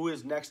I, who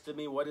is next to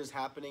me, what is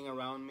happening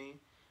around me.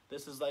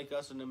 This is like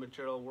us in the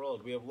material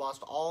world. We have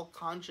lost all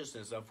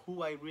consciousness of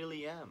who I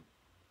really am.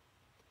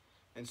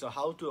 And so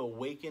how to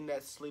awaken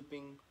that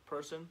sleeping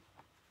person?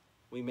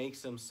 We make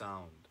some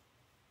sound.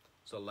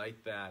 So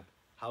like that,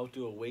 how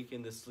to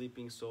awaken the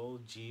sleeping soul,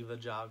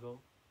 jiva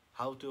jago.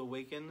 How to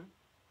awaken?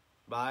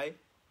 By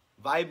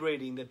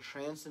vibrating the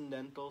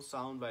transcendental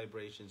sound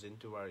vibrations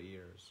into our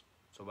ears.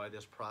 So by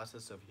this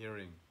process of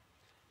hearing,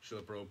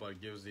 Srila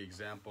Prabhupada gives the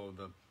example of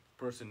the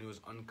person who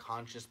is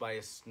unconscious by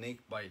a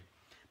snake bite.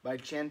 By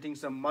chanting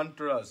some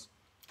mantras,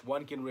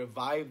 one can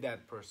revive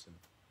that person.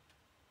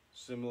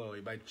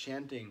 Similarly, by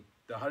chanting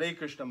the Hare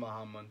Krishna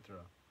Maha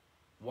Mantra,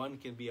 one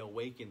can be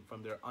awakened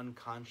from their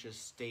unconscious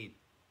state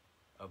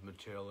of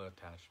material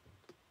attachment.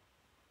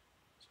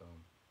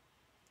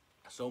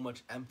 So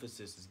much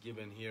emphasis is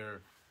given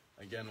here.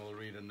 Again, we'll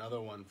read another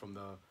one from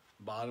the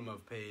bottom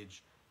of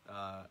page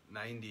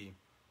 90.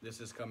 This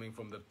is coming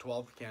from the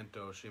 12th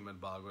canto, Srimad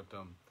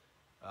Bhagavatam,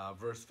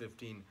 verse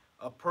 15.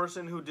 A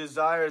person who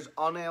desires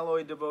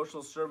unalloyed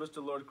devotional service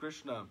to Lord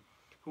Krishna,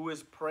 who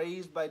is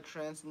praised by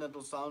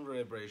transcendental sound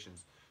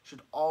vibrations,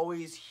 should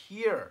always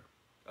hear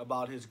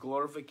about his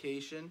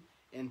glorification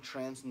and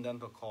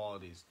transcendental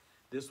qualities.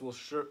 This will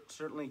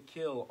certainly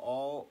kill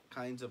all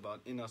kinds of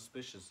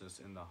inauspiciousness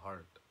in the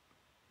heart.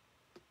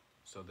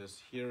 So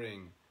this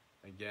hearing,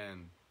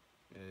 again,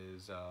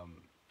 is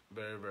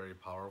very, very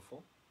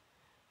powerful.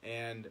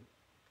 And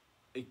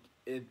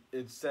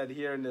it's said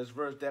here in this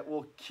verse that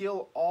will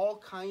kill all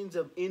kinds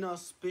of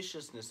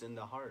inauspiciousness in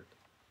the heart.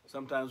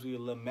 Sometimes we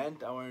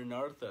lament our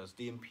anarthas,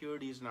 the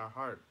impurities in our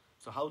heart.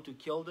 So how to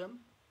kill them?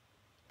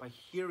 By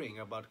hearing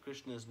about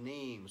Krishna's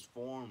names,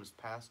 forms,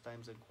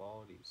 pastimes, and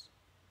qualities.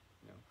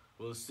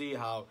 We'll see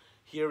how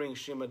hearing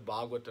Srimad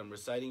Bhagavatam,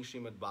 reciting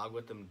Srimad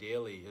Bhagavatam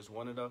daily is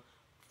one of the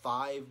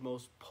 5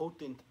 most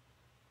potent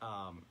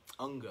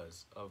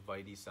angas of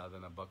Vaidhi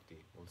Sadhana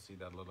Bhakti. We'll see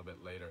that a little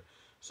bit later.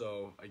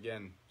 So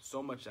again,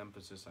 so much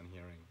emphasis on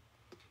hearing.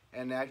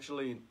 And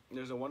actually,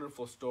 there's a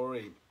wonderful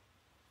story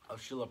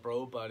of Srila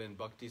Prabhupada and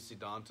Bhakti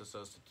Siddhanta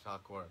Saraswati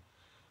Thakur.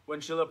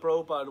 When Srila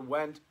Prabhupada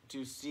went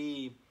to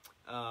see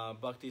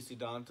Bhakti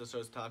Siddhanta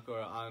Saraswati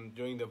Thakur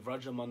during the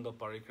Vrajamandal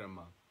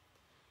Parikrama,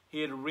 he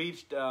had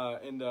reached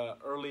in the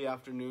early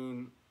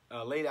afternoon,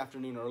 late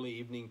afternoon, early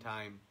evening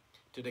time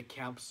to the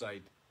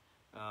campsite.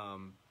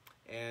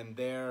 And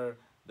there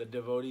the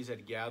devotees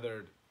had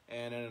gathered,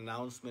 and an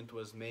announcement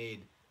was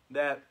made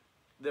that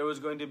there was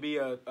going to be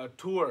a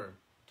tour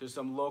to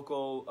some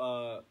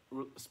local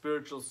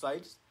spiritual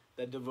sites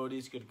that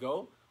devotees could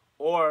go,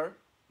 or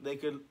they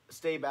could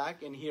stay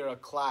back and hear a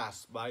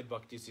class by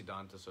Bhakti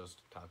Siddhanta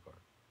Saraswati Thakur.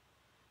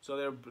 So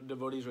their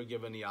devotees were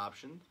given the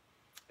option,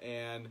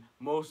 and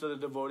most of the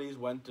devotees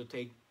went to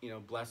take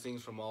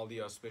blessings from all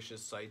the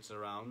auspicious sites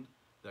around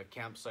the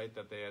campsite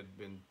that they had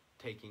been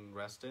taking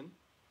rest in.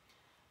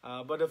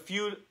 But a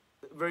few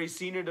very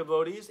senior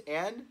devotees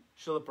and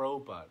Srila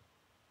Prabhupada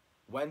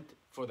went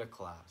for the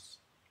class.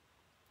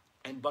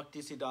 And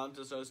Bhakti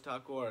Siddhanta Saraswati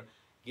Thakur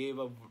gave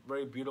a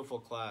very beautiful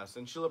class.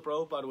 And Srila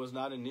Prabhupada was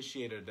not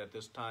initiated at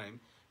this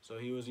time, so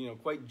he was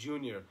quite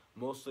junior.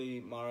 Mostly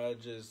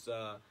Maharaj's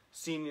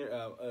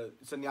senior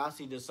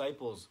sannyasi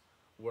disciples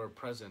were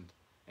present,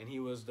 and he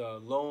was the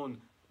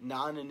lone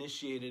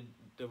non-initiated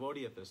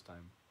devotee at this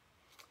time.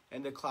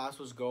 And the class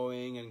was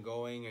going, and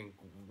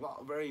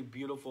very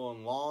beautiful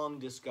and long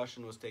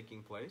discussion was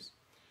taking place.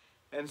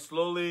 And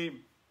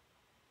slowly,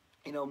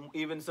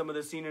 even some of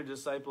the senior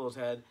disciples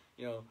had,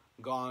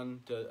 gone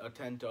to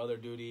attend to other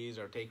duties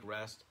or take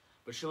rest.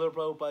 But Srila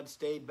Prabhupada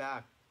stayed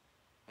back.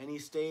 And he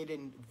stayed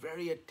and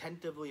very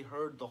attentively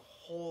heard the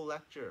whole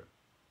lecture,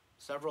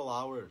 several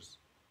hours.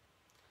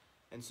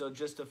 And so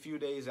just a few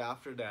days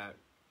after that,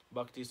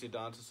 Bhakti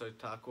Siddhanta Saraswati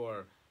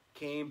Thakur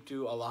came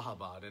to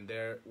Allahabad, and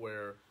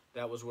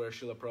that was where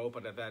Srila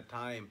Prabhupada at that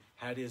time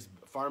had his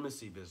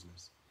pharmacy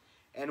business.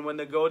 And when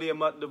the Gaudiya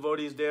Math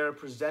devotees there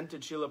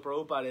presented Srila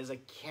Prabhupada as a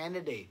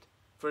candidate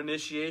for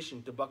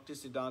initiation to Bhakti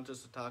Siddhanta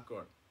Saraswati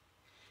Thakur,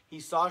 he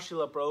saw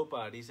Srila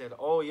Prabhupada. He said,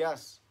 "Oh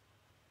yes,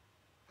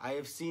 I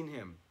have seen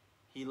him.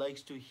 He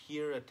likes to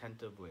hear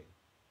attentively.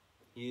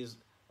 He is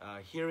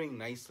hearing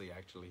nicely,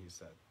 actually, he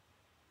said.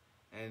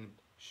 And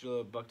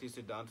Srila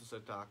Bhaktisiddhanta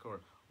Saraswati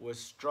Thakur was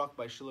struck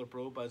by Srila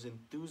Prabhupada's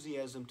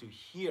enthusiasm to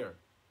hear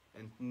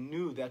and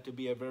knew that to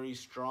be a very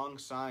strong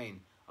sign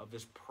of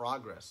his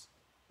progress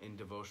in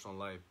devotional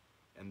life,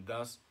 and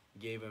thus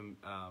gave him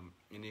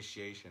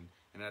initiation.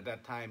 And at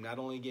that time, not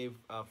only gave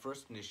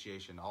first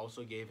initiation,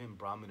 also gave him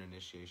Brahmin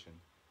initiation,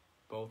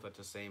 both at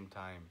the same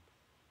time.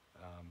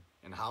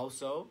 And how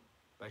so?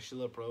 By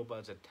Srila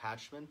Prabhupada's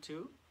attachment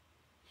to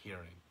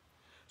hearing.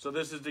 So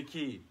this is the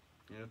key,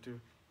 to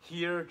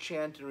hear,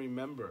 chant, and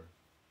remember.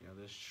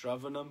 This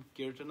Shravanam,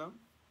 Kirtanam,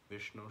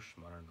 Vishnu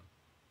Shmaranam.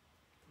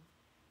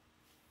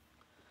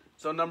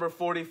 So number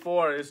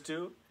 44 is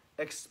to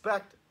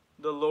expect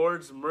the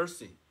Lord's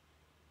mercy.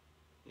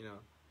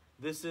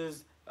 This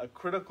is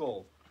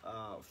critical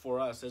for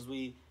us as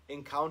we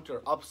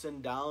encounter ups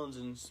and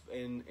downs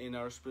in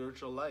our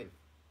spiritual life.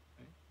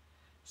 Right?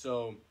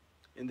 So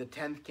in the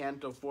 10th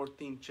canto,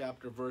 14th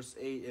chapter, verse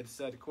 8, it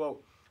said,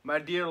 quote, "My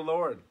dear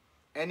Lord,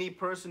 any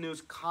person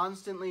who's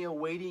constantly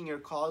awaiting your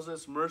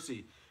causeless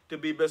mercy to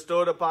be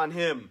bestowed upon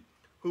him,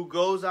 who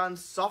goes on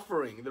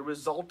suffering the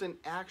resultant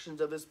actions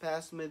of his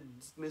past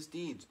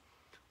misdeeds,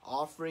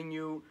 offering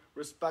you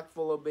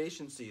respectful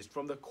obeisances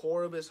from the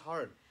core of his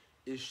heart,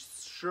 is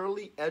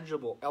surely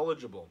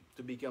eligible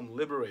to become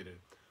liberated,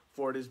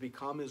 for it has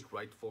become his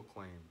rightful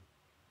claim."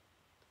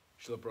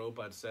 Srila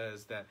Prabhupada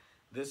says that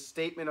this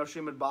statement of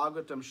Srimad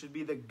Bhagavatam should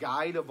be the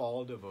guide of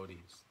all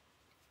devotees.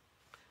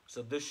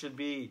 So this should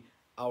be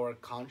our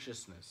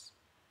consciousness,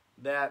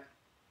 that,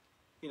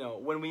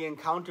 when we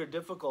encounter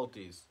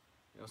difficulties,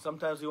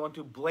 sometimes we want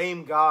to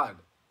blame God.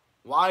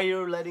 Why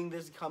you're letting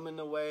this come in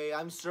the way?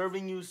 I'm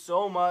serving you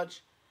so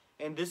much,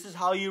 and this is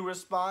how you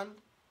respond?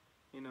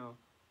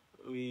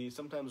 We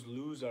sometimes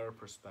lose our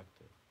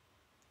perspective.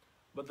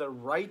 But the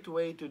right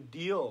way to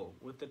deal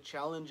with the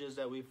challenges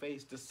that we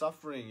face, the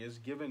suffering, is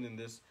given in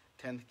this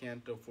 10th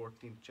canto,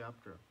 14th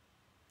chapter.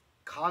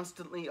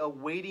 Constantly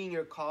awaiting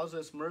your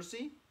causeless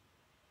mercy,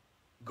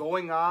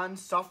 going on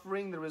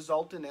suffering the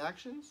resultant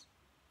actions,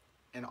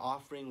 and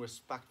offering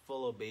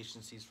respectful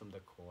obeisances from the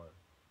core.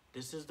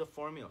 This is the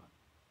formula.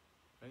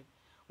 Right?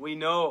 We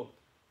know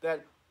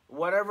that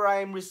whatever I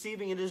am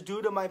receiving, it is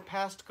due to my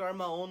past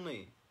karma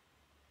only.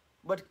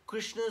 But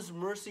Krishna's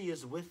mercy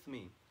is with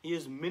me. He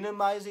is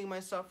minimizing my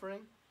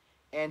suffering,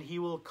 and he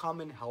will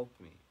come and help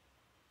me.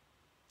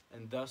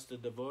 And thus the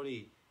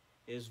devotee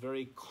is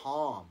very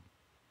calm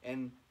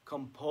and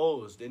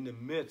composed in the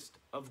midst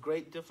of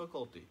great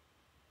difficulty.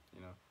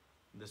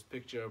 This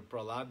picture of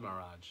Prahlad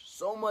Maharaj,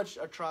 so much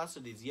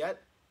atrocities,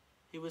 yet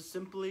he was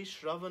simply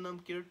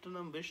Shravanam,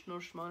 Kirtanam, Vishnu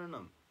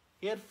Shmaranam.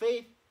 He had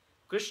faith.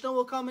 Krishna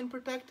will come and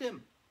protect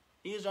him.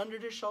 He is under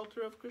the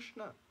shelter of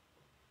Krishna.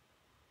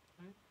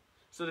 Right?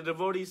 So the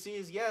devotee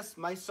sees, yes,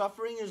 my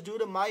suffering is due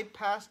to my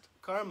past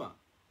karma,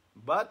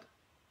 but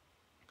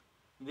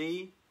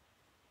the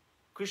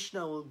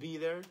Krishna will be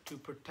there to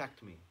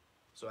protect me.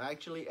 So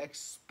actually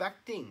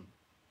expecting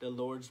the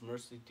Lord's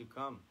mercy to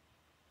come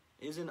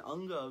is an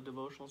anga of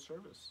devotional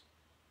service.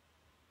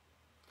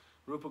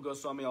 Rupa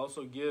Goswami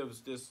also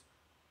gives this,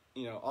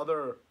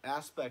 other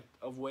aspect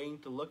of way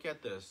to look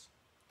at this,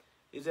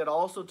 is that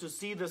also to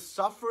see the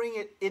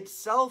suffering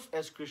itself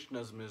as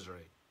Krishna's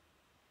misery.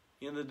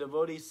 The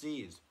devotee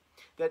sees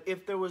that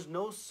if there was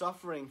no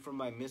suffering from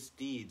my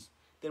misdeeds,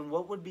 then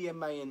what would be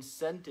my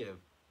incentive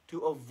to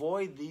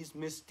avoid these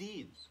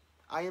misdeeds?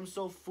 I am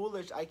so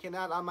foolish, I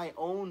cannot on my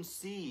own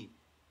see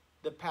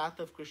the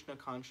path of Krishna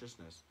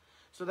consciousness.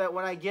 So that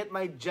when I get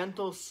my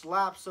gentle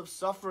slaps of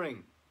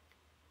suffering,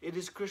 it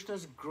is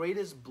Krishna's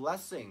greatest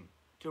blessing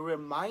to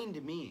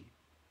remind me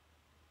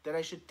that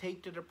I should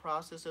take to the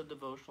process of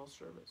devotional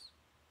service.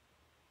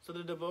 So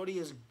the devotee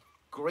is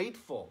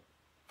grateful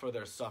for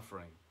their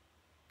suffering,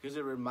 because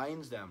it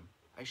reminds them,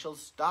 I shall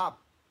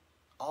stop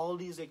all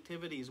these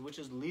activities which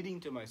is leading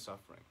to my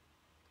suffering.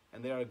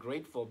 And they are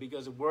grateful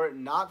because were it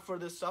not for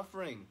the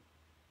suffering,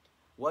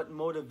 what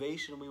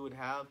motivation we would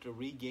have to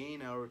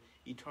regain our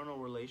eternal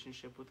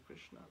relationship with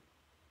Krishna.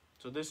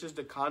 So this is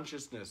the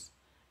consciousness,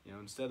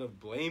 instead of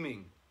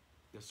blaming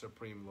the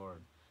Supreme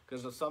Lord.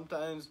 Because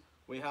sometimes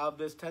we have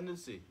this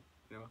tendency,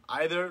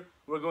 either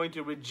we're going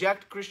to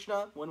reject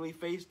Krishna when we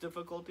face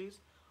difficulties,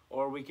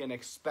 or we can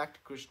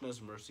expect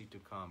Krishna's mercy to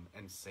come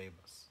and save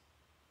us.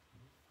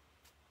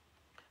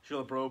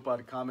 Srila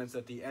Prabhupada comments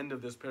at the end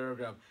of this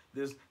paragraph,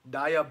 this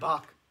Daya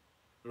Bhak,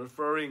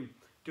 referring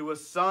to a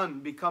son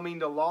becoming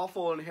the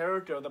lawful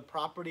inheritor of the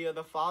property of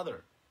the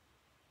father.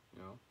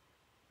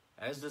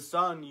 As the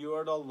son, you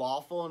are the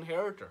lawful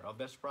inheritor of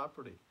this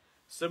property.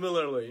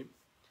 Similarly,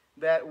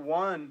 that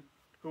one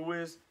who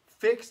is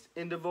fixed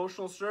in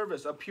devotional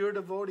service, a pure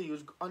devotee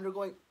who's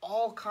undergoing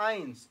all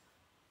kinds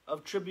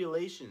of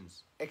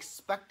tribulations,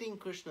 expecting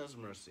Krishna's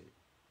mercy,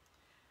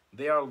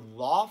 they are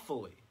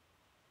lawfully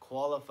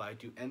qualified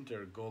to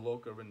enter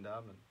Goloka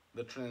Vrindavan,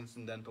 the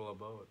transcendental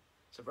abode.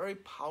 It's a very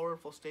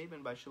powerful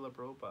statement by Srila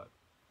Prabhupada.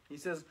 He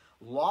says,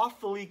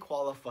 lawfully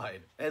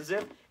qualified, as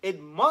if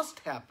it must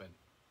happen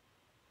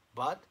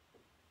But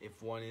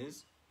if one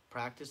is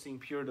practicing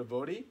pure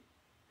devotee,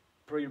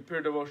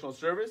 pure devotional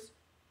service,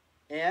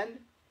 and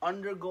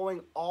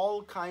undergoing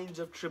all kinds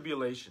of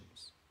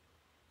tribulations.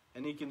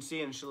 And you can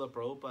see in Srila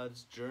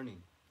Prabhupada's journey,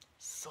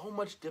 so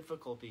much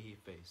difficulty he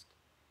faced.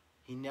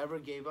 He never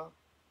gave up.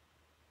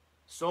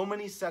 So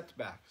many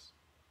setbacks,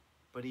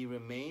 but he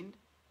remained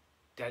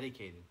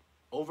dedicated,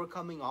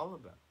 overcoming all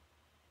of them.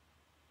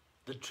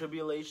 The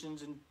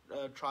tribulations and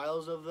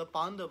trials of the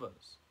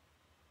Pandavas,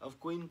 of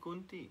Queen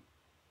Kunti,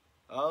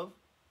 of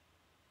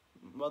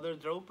Mother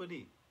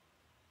Draupadi.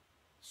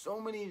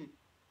 So many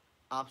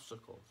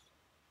obstacles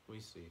we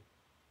see.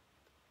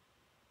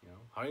 You know,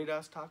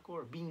 Haridas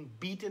Thakur being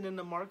beaten in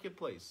the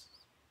marketplace,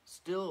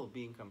 still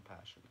being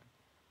compassionate.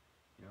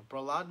 You know,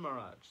 Prahlad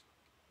Maharaj,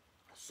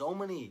 so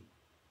many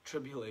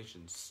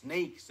tribulations,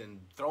 snakes and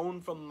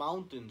thrown from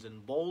mountains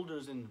and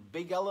boulders and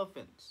big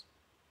elephants,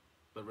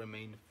 but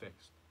remained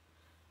fixed.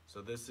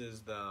 So this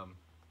is the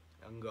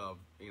anga of,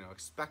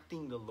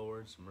 expecting the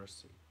Lord's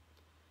mercy.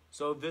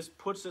 So this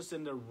puts us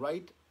in the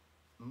right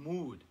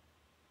mood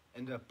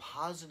and a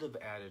positive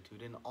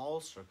attitude in all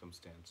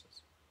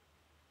circumstances,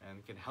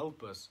 and can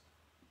help us,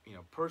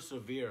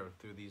 persevere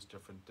through these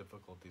different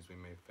difficulties we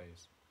may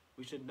face.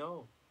 We should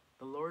know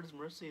the Lord's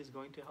mercy is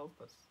going to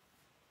help us.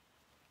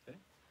 Okay?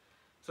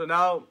 So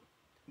now,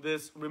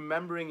 this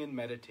remembering in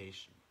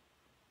meditation.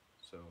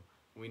 So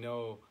we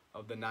know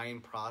of the 9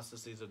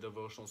 processes of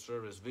devotional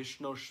service.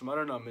 Vishnu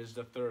Shmaranam is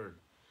the 3rd.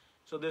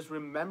 So this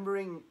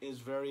remembering is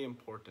very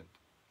important.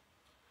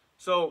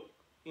 So,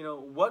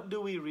 what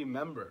do we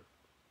remember?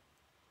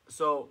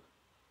 So,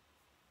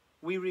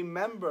 we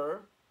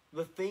remember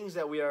the things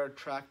that we are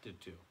attracted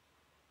to.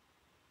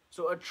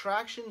 So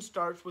attraction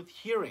starts with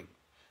hearing.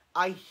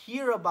 I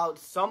hear about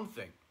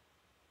something,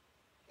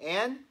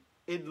 and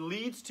it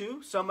leads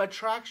to some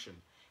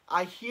attraction.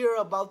 I hear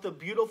about the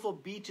beautiful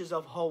beaches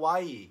of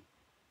Hawaii,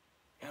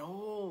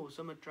 and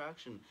some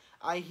attraction.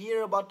 I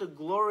hear about the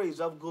glories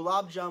of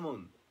Gulab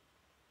Jamun.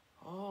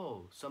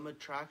 Some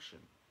attraction.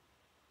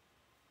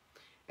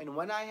 And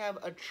when I have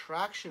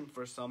attraction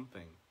for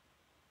something,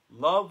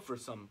 love for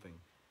something,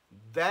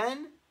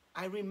 then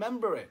I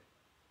remember it.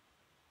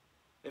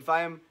 If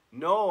I'm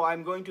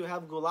going to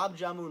have gulab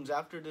jamuns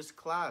after this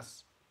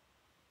class,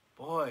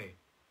 boy,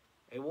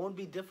 it won't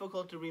be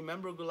difficult to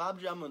remember gulab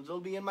jamuns. They'll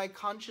be in my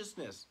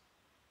consciousness.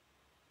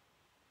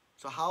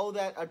 So how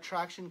that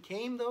attraction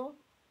came though?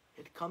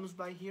 It comes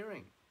by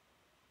hearing.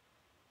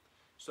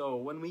 So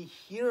when we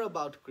hear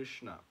about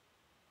Krishna,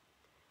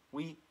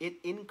 it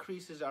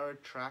increases our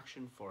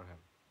attraction for him.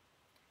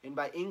 And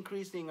by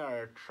increasing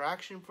our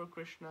attraction for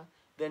Krishna,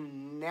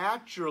 then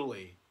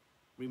naturally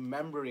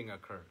remembering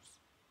occurs.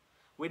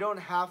 We don't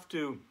have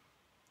to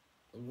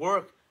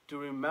work to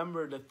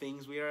remember the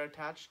things we are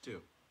attached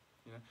to.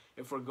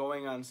 If we're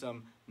going on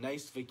some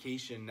nice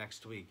vacation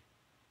next week,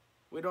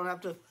 we don't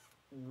have to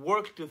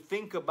work to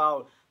think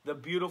about the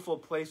beautiful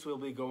place we'll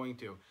be going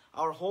to.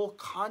 Our whole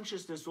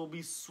consciousness will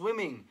be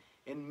swimming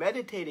and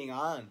meditating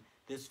on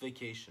this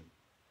vacation,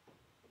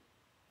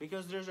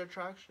 because there's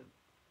attraction.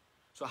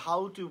 So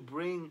how to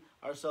bring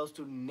ourselves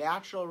to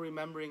natural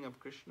remembering of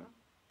Krishna?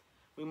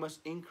 We must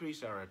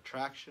increase our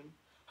attraction.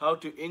 How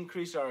to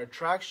increase our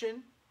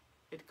attraction?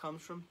 It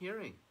comes from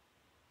hearing.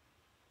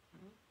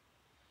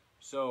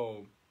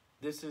 So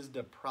this is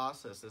the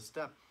process, the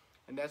step.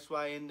 And that's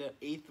why in the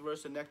 8th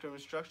verse of Nectar of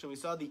Instruction, we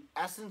saw the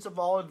essence of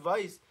all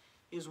advice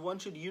is one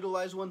should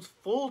utilize one's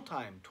full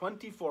time,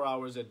 24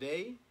 hours a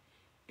day,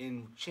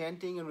 in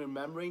chanting and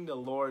remembering the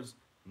Lord's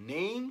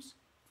names,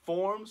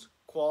 forms,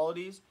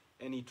 qualities,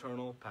 and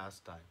eternal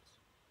pastimes.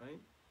 Right?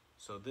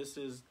 So this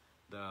is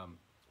the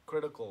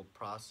critical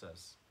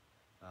process.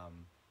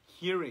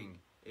 Hearing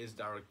is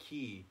our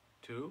key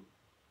to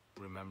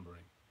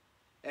remembering.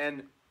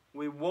 And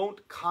we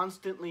won't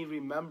constantly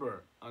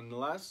remember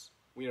unless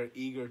we are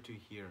eager to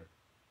hear.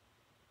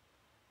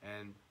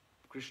 And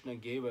Krishna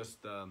gave us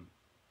the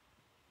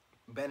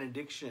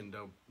benediction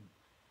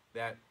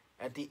that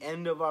at the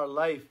end of our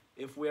life,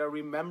 if we are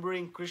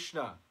remembering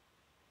Krishna,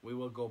 we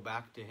will go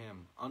back to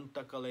him.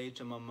 Antakale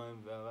chamama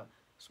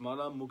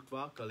smara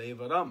muktva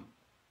kalevaram.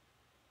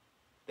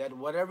 That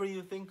whatever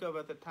you think of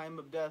at the time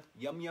of death,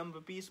 yam yam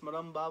vapi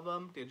smaram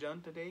bhavam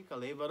tejantade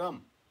kalevaram,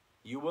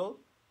 you will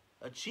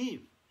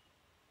achieve.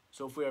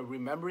 So if we are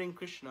remembering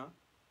Krishna,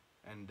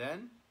 and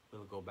then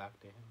we'll go back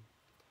to him.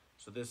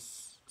 So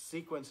this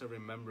sequence of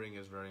remembering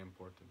is very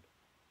important.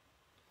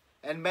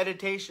 And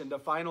meditation, the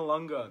final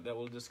anga that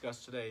we'll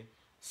discuss today,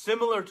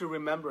 similar to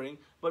remembering,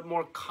 but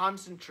more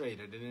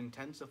concentrated and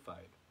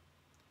intensified.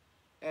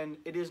 And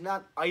it is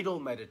not idle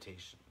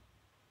meditation.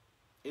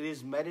 It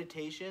is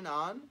meditation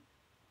on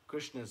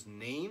Krishna's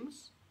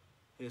names,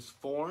 his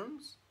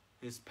forms,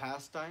 his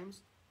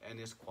pastimes, and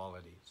his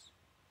qualities.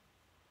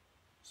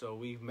 So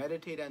we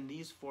meditate on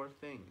these 4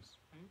 things.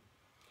 Right?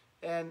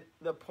 And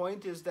the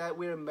point is that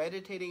we're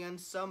meditating on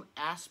some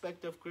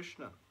aspect of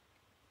Krishna.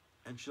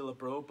 And Srila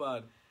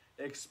Prabhupada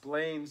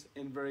explains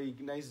in very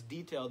nice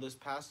detail this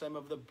pastime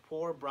of the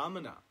poor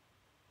Brahmana.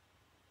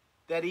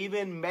 That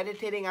even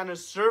meditating on a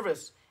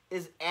service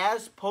is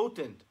as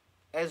potent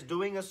as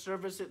doing a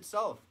service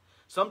itself.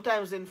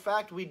 Sometimes, in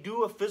fact, we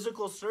do a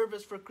physical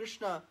service for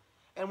Krishna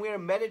and we are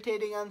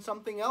meditating on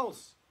something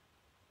else.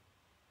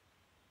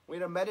 We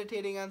are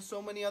meditating on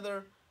so many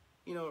other,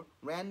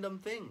 random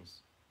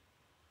things.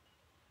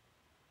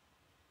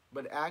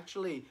 But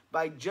actually,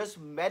 by just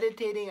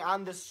meditating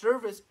on the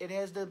service, it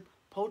has the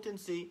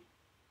potency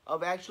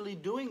of actually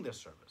doing the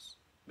service.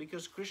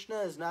 Because Krishna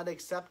is not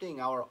accepting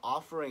our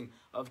offering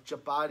of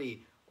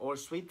chapati or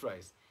sweet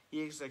rice.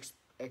 He is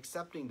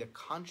accepting the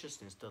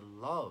consciousness, the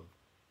love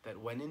that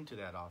went into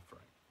that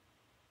offering.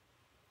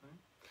 Right?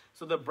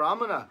 So the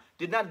Brahmana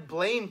did not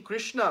blame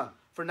Krishna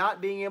for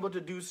not being able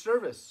to do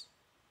service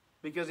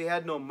because he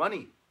had no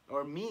money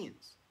or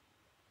means,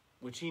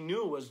 which he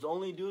knew was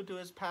only due to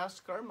his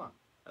past karma.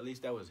 At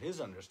least that was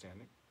his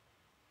understanding.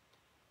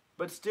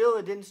 But still,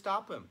 it didn't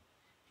stop him.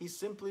 He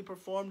simply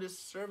performed his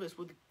service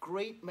with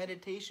great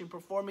meditation,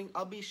 performing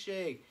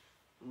abhishek,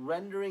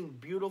 rendering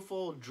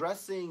beautiful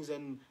dressings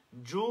and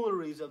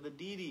jewelries of the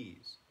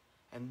deities,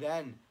 and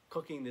then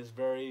cooking this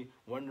very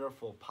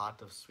wonderful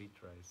pot of sweet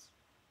rice.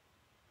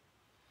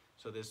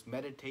 So this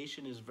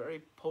meditation is a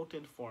very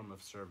potent form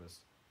of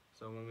service.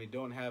 So when we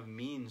don't have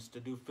means to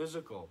do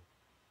physical,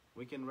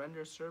 we can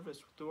render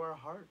service through our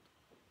heart.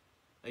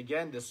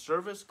 Again, the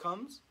service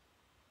comes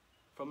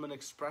from an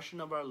expression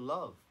of our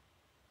love.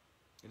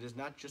 It is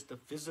not just a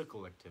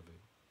physical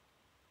activity.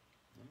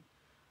 Okay?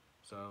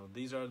 So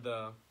these are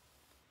the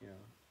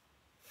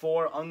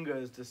 4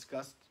 angas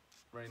discussed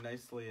very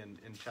nicely in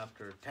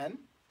chapter 10.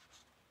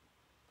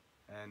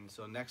 And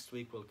so next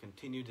week we'll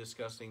continue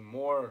discussing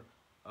more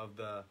of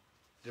the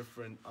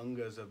different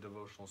angas of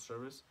devotional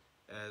service.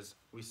 As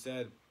we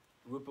said,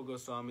 Rupa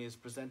Goswami is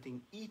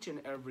presenting each and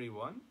every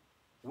one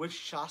with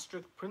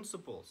Shastric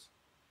principles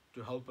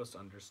to help us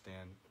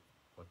understand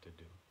what to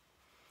do.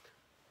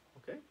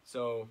 Okay,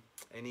 so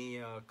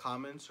any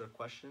comments or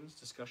questions,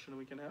 discussion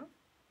we can have?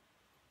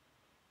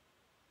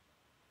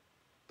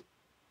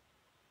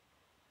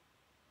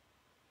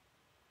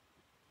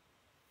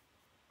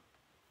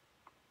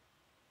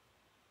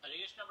 Hare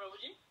Krishna,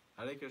 Prabhuji.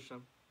 Hare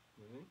Krishna.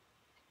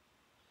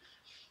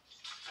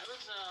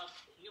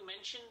 You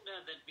mentioned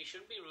that we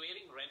should be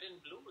wearing red and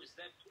blue. Is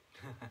that true?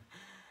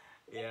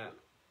 Yeah.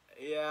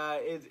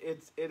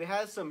 It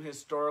has some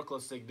historical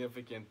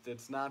significance.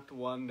 It's not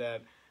one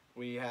that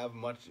we have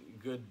much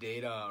good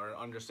data or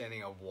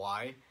understanding of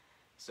why.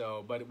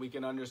 So, but we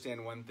can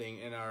understand one thing: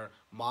 in our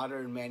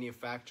modern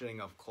manufacturing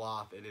of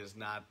cloth, it is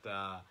not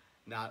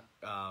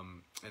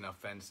an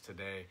offense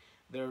today.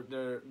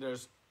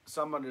 There's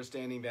some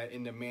understanding that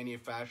in the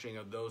manufacturing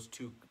of those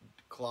 2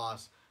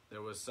 cloths,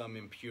 there was some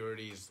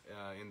impurities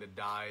in the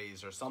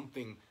dyes or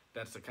something.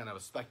 That's a kind of a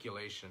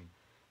speculation.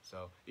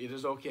 So it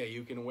is okay.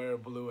 You can wear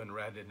blue and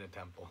red in the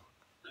temple.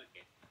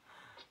 Okay.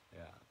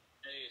 Yeah.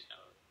 Hare Krishna.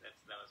 That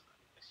was my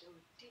question.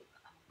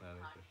 Hare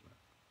Krishna.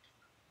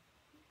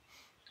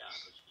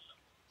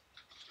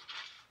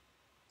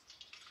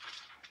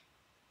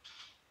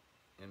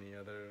 Any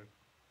other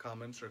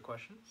comments or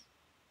questions?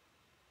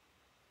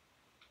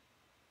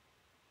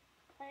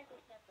 Hare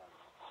Krishna, Prabhu.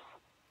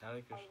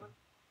 Hare Krishna.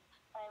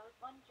 I was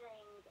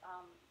wondering,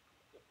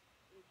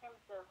 in terms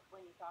of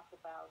when you talk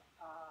about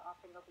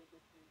offering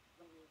obeisances,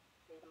 when you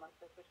say the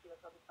mantra for Srila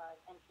Prabhupada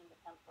entering the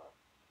temple,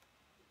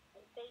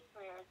 I say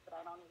prayers, but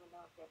I don't even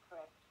know if they're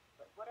correct.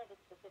 But what are the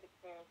specific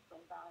prayers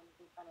when bowing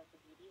in front of the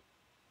deities?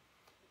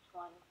 Which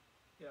one?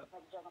 Yeah.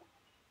 Like Jagannath.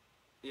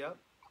 Yep.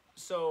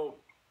 So,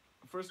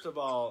 first of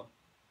all,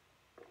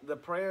 the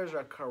prayers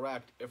are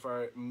correct if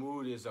our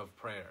mood is of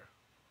prayer.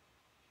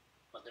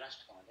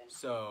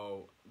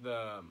 So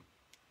the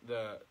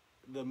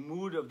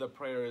mood of the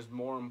prayer is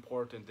more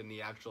important than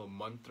the actual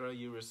mantra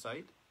you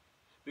recite.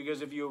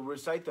 Because if you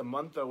recite the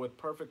mantra with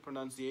perfect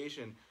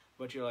pronunciation,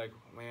 but you're like,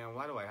 man,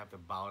 why do I have to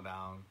bow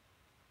down?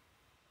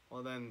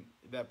 Well, then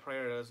that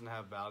prayer doesn't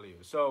have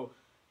value. So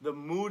the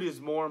mood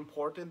is more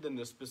important than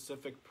the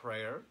specific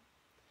prayer.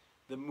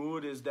 The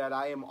mood is that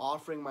I am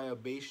offering my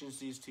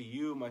obeisances to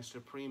you, my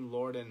Supreme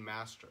Lord and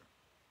Master.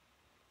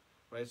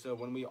 Right? So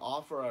when we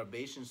offer our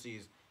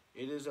obeisances,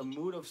 it is a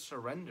mood of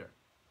surrender.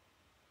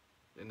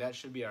 And that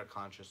should be our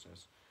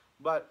consciousness.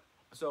 But,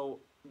 so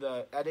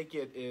the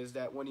etiquette is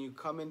that when you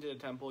come into the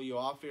temple, you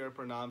offer your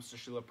pranams to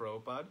Srila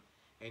Prabhupada,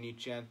 and you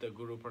chant the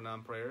Guru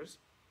Pranam prayers.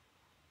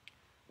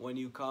 When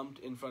you come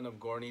in front of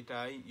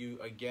Gaurnitai, you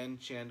again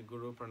chant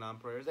Guru Pranam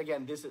prayers.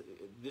 Again, this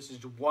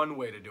is one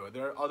way to do it.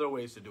 There are other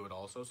ways to do it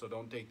also, so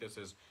don't take this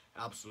as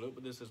absolute,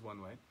 but this is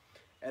one way.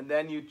 And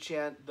then you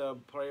chant the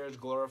prayers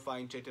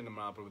glorifying Chaitanya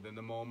Mahaprabhu. The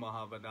Namo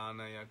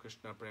Mahavadhanaya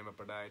Krishna Prema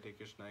Pradayate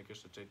Krishna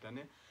Krishna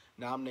Chaitanya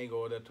Namne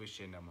Goda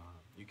Tvishe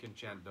Namaha. You can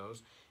chant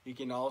those. You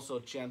can also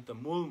chant the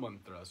Mul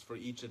Mantras for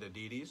each of the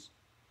deities,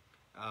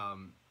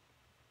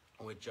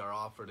 which are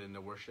offered in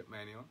the worship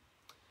manual.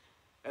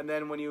 And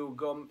then when you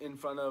go in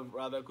front of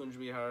Radha Kunj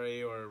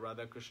Vihari or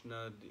Radha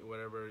Krishna,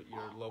 whatever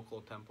your local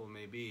temple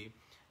may be,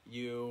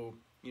 you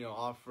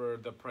offer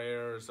the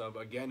prayers of,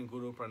 again,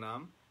 Guru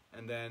Pranam,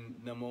 and then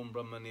Namo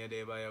Brahmanya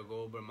Devaya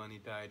Go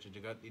Brahmanitaya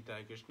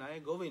Jagatitaya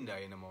Krishnaya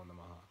Govindaya Namo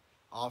Namaha.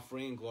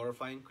 offering and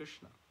glorifying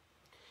Krishna.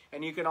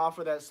 And you can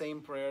offer that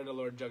same prayer to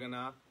Lord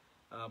Jagannath,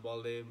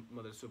 Baldev,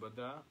 Mother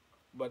Subhadra.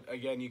 But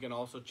again, you can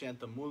also chant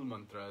the Mool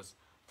mantras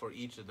for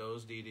each of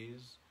those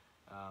deities.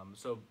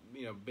 So,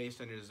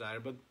 based on your desire.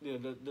 But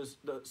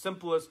the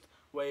simplest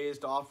way is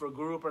to offer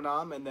Guru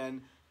Pranam and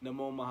then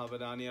Namo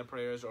Mahavadanya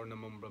prayers or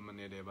Namo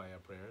Brahmanya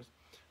Devaya prayers.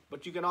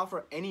 But you can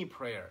offer any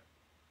prayer.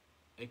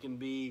 It can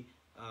be,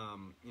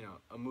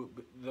 a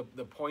mood.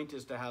 The point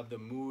is to have the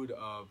mood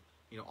of,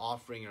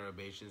 offering your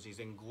obeisances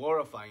and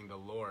glorifying the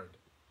Lord.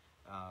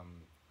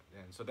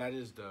 And so that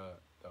is the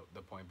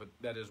point. But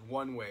that is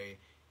one way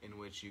in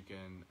which you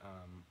can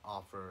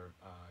offer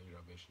your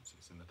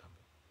obeisances in the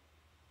temple.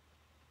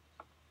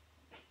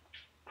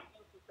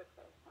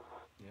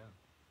 Yeah,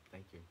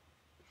 thank you.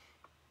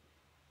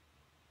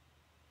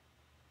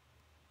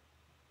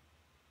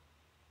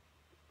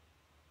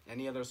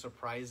 Any other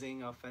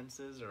surprising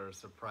offenses or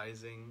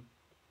surprising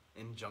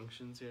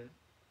injunctions here?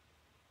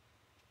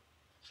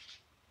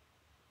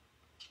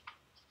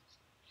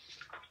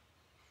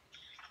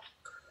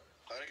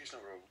 Hare Krishna,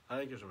 bro.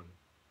 Hare Krishna.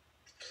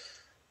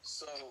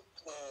 So,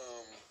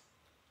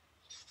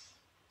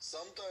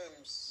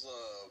 sometimes,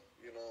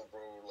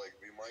 bro, like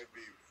we might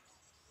be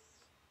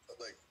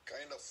like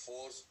kind of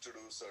forced to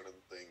do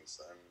certain things,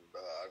 and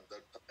at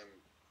that time,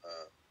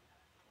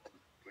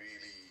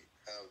 really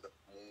have that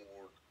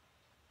mood,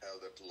 have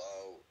that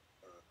love,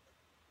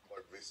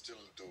 but we still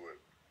do it.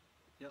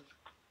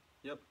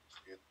 Yep.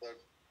 Is that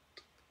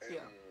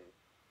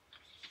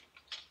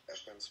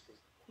happens?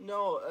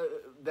 No,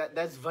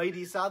 that's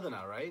Vaidhi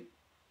sadhana, right?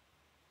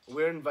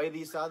 We're in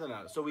Vaidhi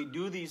sadhana. So we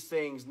do these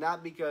things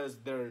not because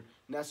they're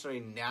necessarily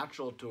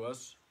natural to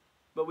us,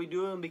 but we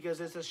do them because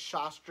it's a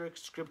shastric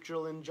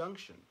scriptural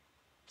injunction.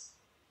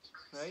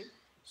 Right?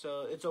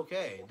 So it's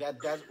okay.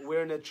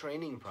 We're in a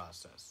training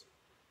process.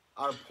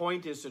 Our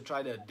point is to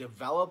try to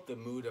develop the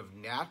mood of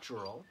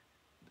natural.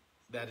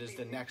 That is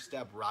the next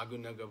step,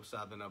 Ragunaga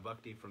sadhana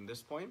bhakti from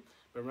this point.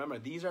 But remember,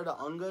 these are the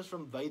angas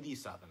from Vaidhi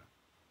sadhana.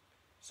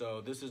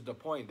 So this is the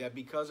point, that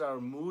because our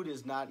mood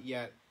is not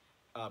yet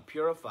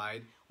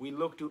purified, we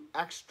look to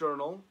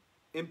external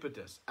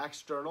impetus,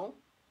 external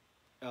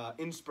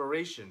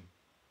inspiration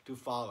to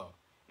follow.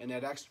 And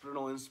that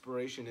external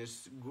inspiration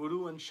is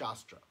Guru and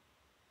Shastra.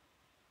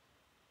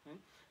 Okay?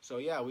 So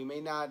we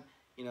may not,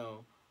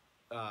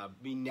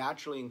 be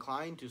naturally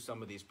inclined to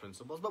some of these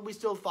principles, but we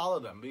still follow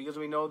them because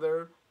we know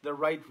they're the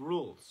right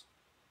rules.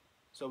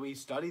 So we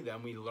study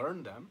them, we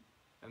learn them,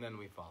 and then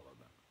we follow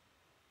them.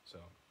 So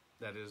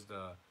that is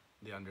the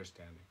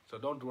understanding. So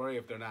don't worry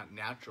if they're not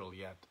natural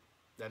yet.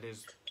 That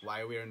is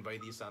why we are in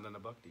Vaidhi sadhana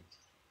bhakti.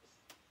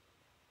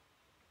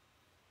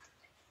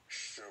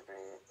 Sure,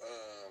 bro.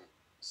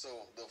 So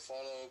the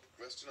follow-up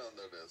question on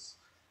that is,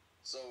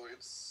 so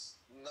it's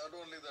not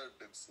only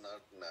that it's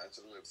not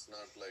natural, it's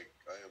not like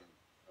I'm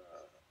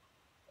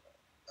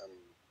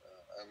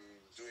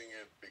doing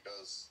it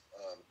because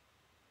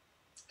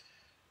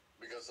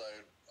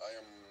I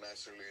am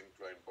naturally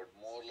inclined, but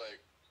more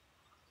like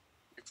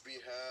if we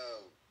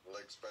have,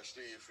 like,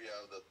 especially if we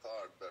have the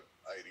thought that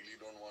I really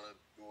don't want to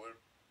do it,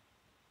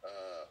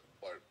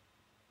 but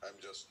I'm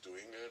just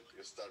doing it,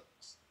 is that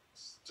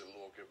still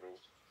okay, bro?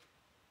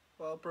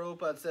 Well,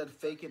 Prabhupada said,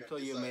 fake it till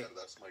you make it.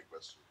 That's my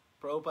question.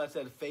 Prabhupada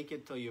said, fake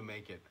it till you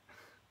make it.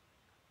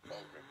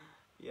 Okay.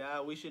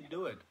 Yeah, we should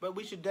do it. But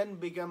we should then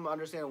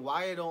understand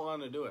why I don't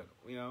want to do it,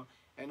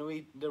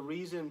 And the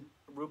reason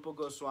Rupa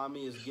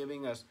Goswami is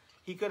giving us,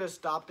 he could have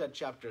stopped at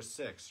chapter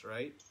 6,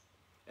 right?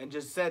 And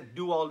just said,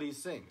 do all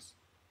these things.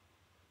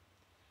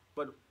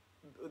 But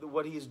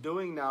what he's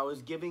doing now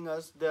is giving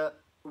us the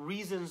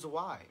reasons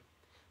why.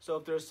 So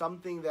if there's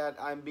something that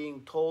I'm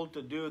being told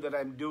to do that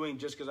I'm doing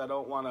just because I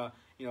don't want to,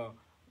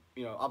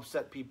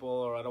 upset people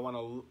or I don't want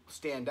to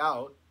stand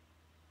out,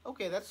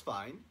 okay, that's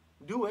fine.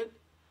 Do it.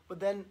 But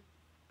then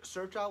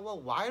search out, well,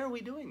 why are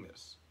we doing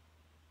this?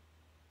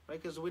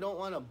 Right? Because we don't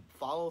want to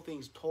follow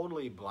things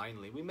totally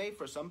blindly. We may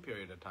for some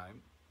period of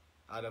time,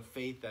 out of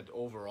faith that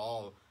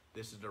overall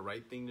this is the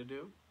right thing to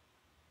do.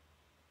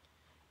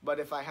 But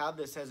if I have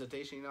this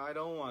hesitation, I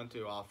don't want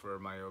to offer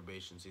my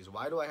obeisances.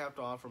 Why do I have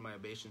to offer my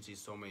obeisances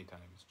so many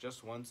times?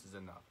 Just once is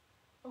enough.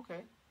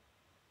 Okay.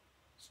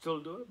 Still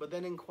do it, but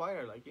then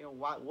inquire,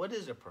 what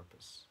is the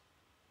purpose?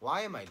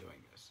 Why am I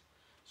doing this?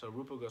 So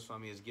Rupa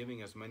Goswami is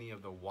giving us many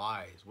of the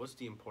whys. What's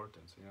the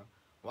importance?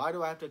 Why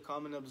do I have to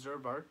come and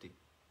observe Arti?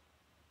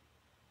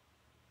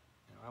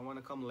 I want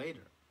to come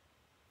later.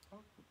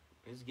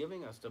 He's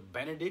giving us the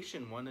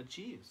benediction one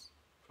achieves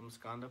from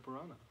Skanda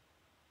Purana.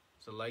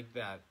 So like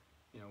that,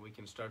 we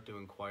can start to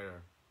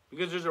inquire.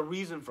 Because there's a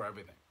reason for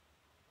everything.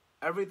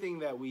 Everything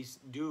that we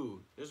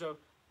do, there's a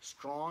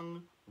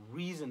strong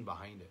reason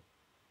behind it.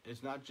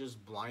 It's not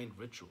just blind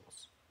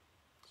rituals.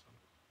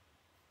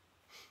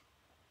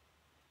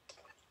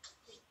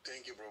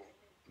 Thank you, bro.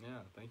 Yeah,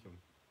 thank you.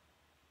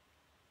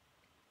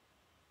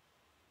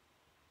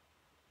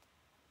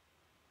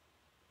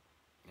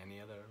 Any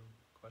other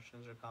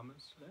questions or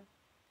comments today?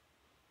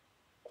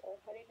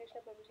 Hare Krishna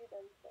Prabhuji,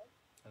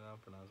 Hello,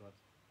 Pranaz.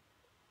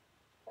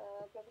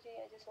 Prabhuji,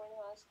 I just want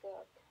to ask,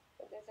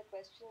 there's a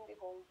question in the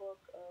homework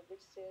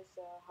which says,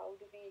 how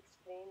do we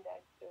explain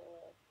that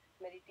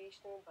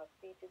meditational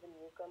bhakti to the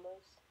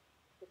newcomers?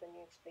 So can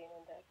you explain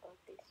on that part,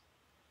 please?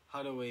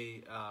 How do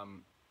we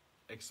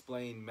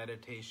explain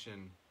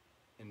meditation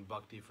in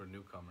bhakti for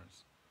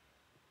newcomers?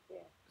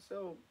 Yeah.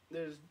 So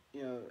there's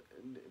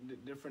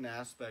different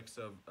aspects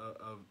of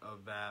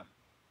that,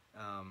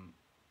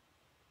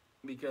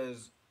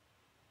 because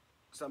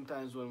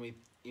sometimes when we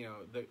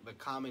the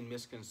common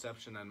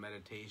misconception on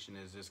meditation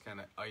is this kind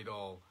of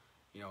idle,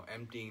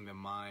 emptying the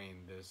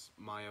mind, this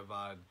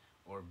Mayavad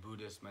or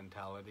Buddhist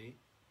mentality.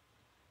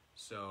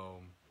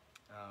 So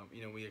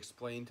we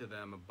explain to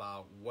them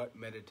about what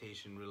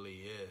meditation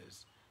really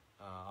is,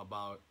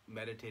 about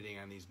meditating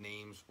on these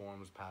names,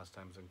 forms,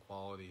 pastimes, and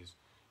qualities.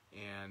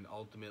 And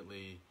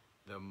ultimately,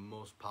 the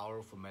most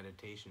powerful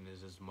meditation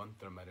is this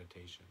mantra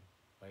meditation,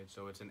 right?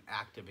 So it's an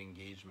active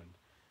engagement.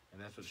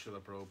 And that's what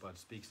Srila Prabhupada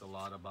speaks a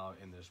lot about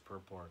in this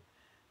purport,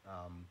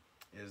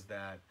 is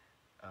that,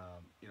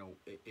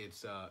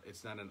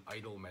 it's not an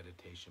idle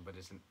meditation, but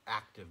it's an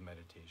active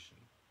meditation.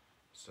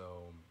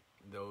 So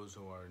those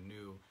who are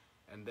new.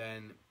 And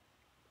then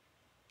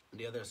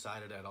the other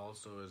side of that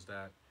also is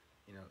that,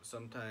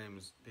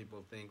 sometimes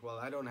people think, well,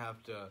 I don't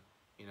have to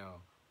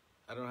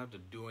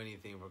do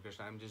anything for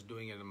Krishna. I'm just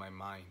doing it in my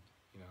mind.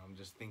 I'm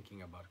just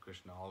thinking about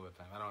Krishna all the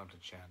time. I don't have to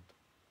chant.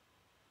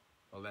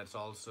 Well, that's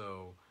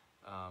also,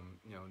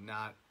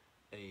 not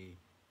a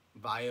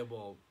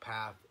viable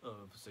path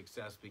of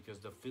success, because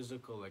the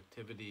physical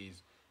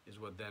activities is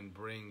what then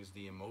brings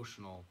the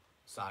emotional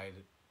side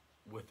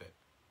with it.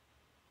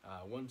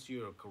 Once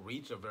you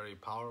reach a very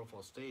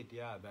powerful state,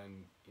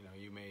 then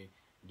you may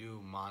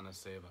do mana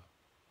seva,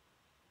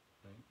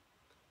 right?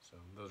 So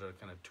those are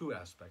kind of two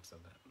aspects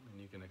of that, and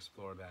you can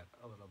explore that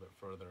a little bit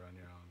further on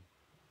your own.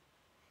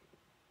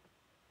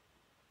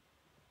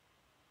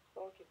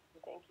 Okay,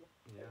 thank you.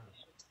 Yeah,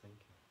 thank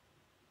you.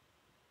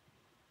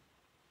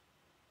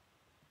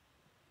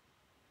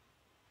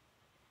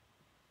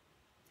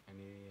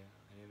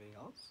 Anything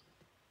else?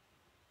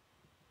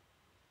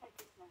 Hare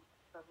Krishna,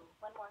 Prabhu.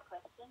 One more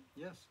question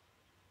Yes.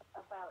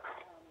 about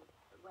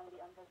one of the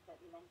angas that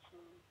you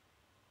mentioned,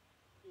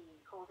 the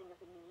holding of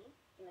the knee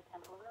in the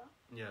temple room.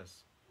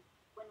 Yes.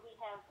 When we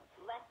have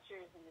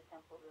lectures in the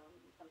temple room,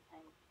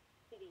 sometimes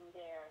sitting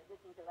there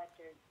listening to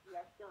lectures, we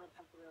are still in the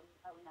temple room.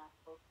 Are we not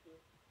supposed to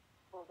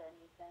hold our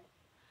knees then?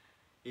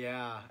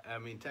 Yeah, I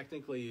mean,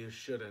 technically you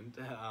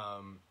shouldn't.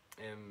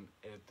 And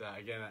it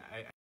again,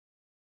 I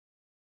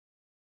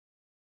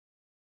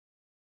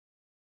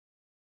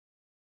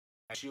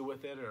issue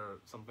with it or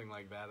something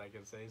like that, I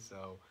can say.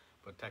 So,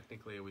 but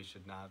technically we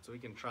should not. So we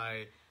can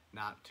try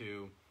not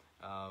to.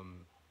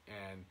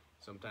 And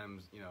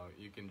sometimes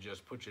you can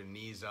just put your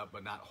knees up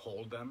but not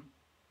hold them,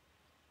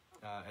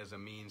 as a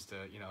means to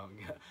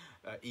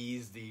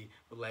ease the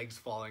legs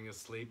falling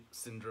asleep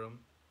syndrome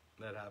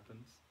that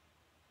happens.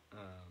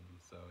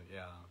 So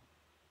yeah,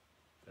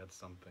 that's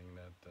something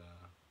that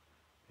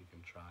we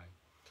can try.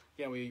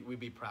 Yeah, we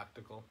be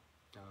practical.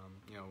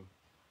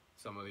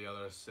 Some of the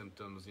other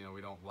symptoms,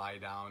 we don't lie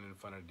down in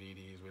front of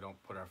deities. We don't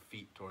put our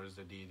feet towards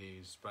the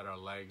deities, spread our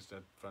legs in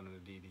front of the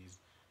deities,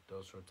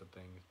 those sorts of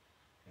things.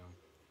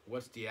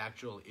 What's the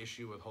actual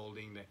issue with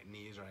holding the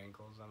knees or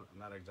ankles? I'm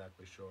not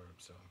exactly sure.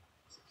 So,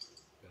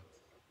 yeah.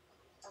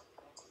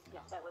 Okay. Yeah,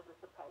 that was a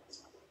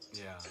surprising one.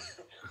 Yeah,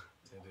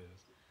 it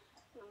is.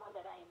 The one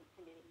that I am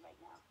committing right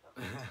now. So.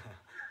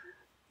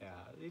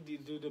 Yeah, you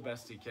do the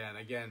best you can.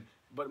 Again,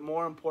 but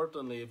more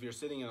importantly, if you're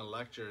sitting in a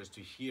lecture, is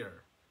to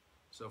hear.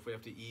 So if we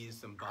have to ease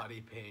some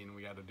body pain,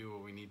 we got to do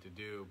what we need to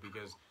do,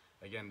 because,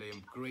 again, the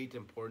great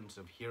importance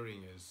of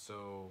hearing is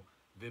so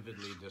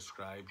vividly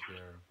described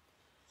here.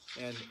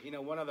 And,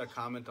 one other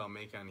comment I'll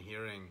make on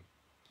hearing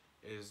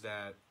is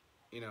that,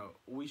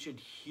 we should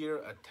hear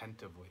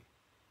attentively.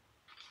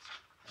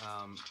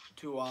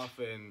 Too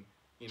often,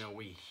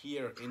 we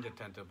hear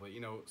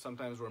inattentively.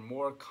 Sometimes we're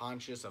more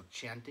conscious of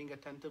chanting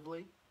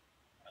attentively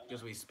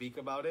because we speak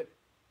about it,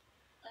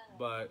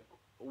 but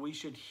we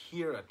should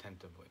hear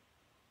attentively.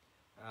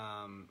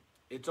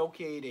 It's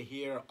okay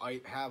to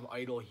have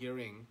idle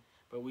hearing,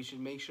 but we should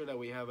make sure that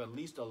we have at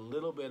least a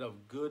little bit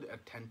of good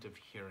attentive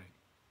hearing.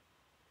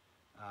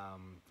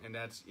 And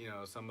that's,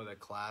 some of the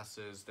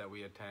classes that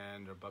we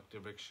attend or bhakti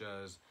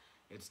rikshas.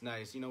 It's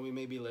nice. We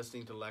may be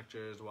listening to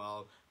lectures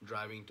while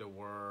driving to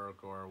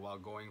work or while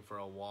going for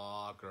a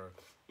walk or,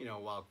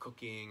 while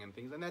cooking and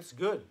things. And that's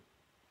good.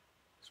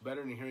 It's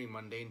better than hearing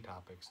mundane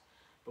topics.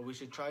 But we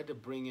should try to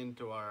bring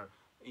into our,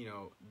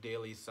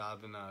 daily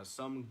sadhana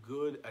some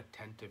good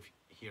attentive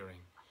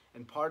hearing.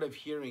 And part of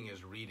hearing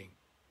is reading.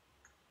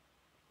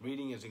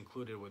 Reading is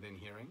included within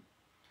hearing.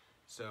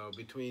 So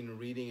between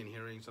reading and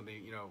hearing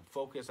something,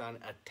 focus on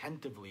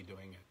attentively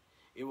doing it.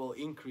 It will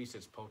increase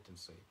its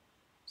potency.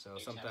 So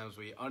sometimes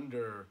we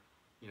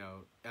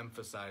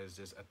emphasize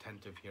this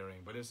attentive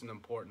hearing, but it's an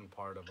important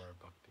part of our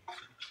bhakti. So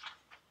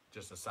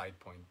just a side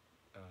point,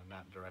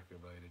 not directly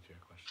related to your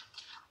question.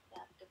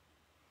 Yeah.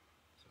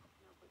 So.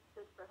 No, but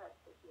good for us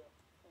to hear.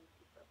 Thank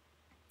you, bro.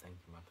 Thank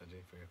you,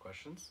 Mataji, for your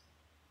questions.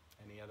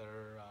 Any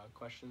other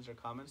questions or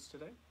comments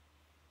today?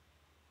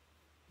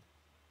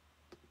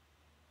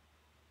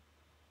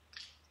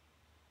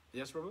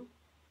 Yes, Prabhu?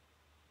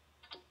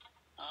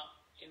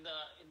 In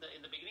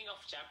the beginning of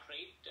chapter 8,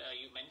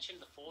 you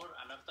mentioned the 4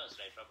 anarthas,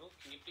 right, Prabhu?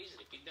 Can you please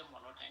repeat them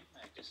one more time?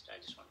 I just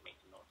want to make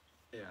a note.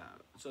 Yeah.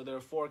 So there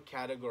are 4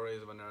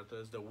 categories of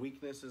anarthas: the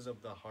weaknesses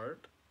of the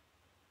heart,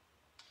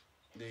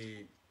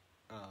 the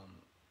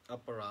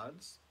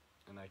aparads,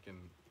 and I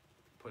can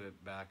put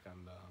it back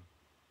on the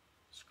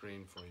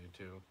screen for you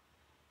too.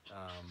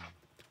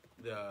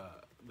 The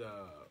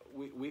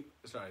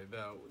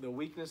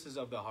weaknesses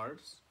of the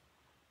hearts,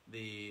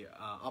 the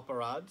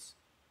aparads,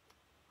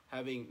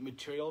 having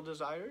material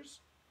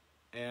desires,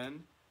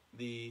 and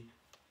the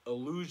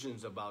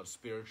illusions about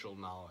spiritual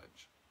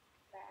knowledge.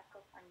 Lack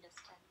of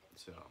understanding.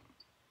 So,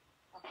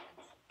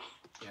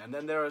 Offenses. yeah, and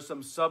then there are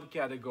some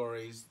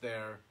subcategories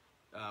there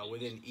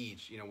within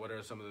each. You know, what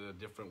are some of the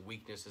different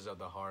weaknesses of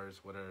the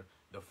hearts? What are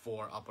the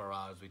 4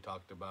 aparads we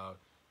talked about?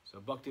 So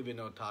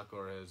Bhaktivinoda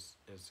Thakur has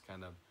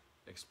kind of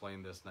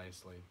explained this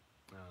nicely.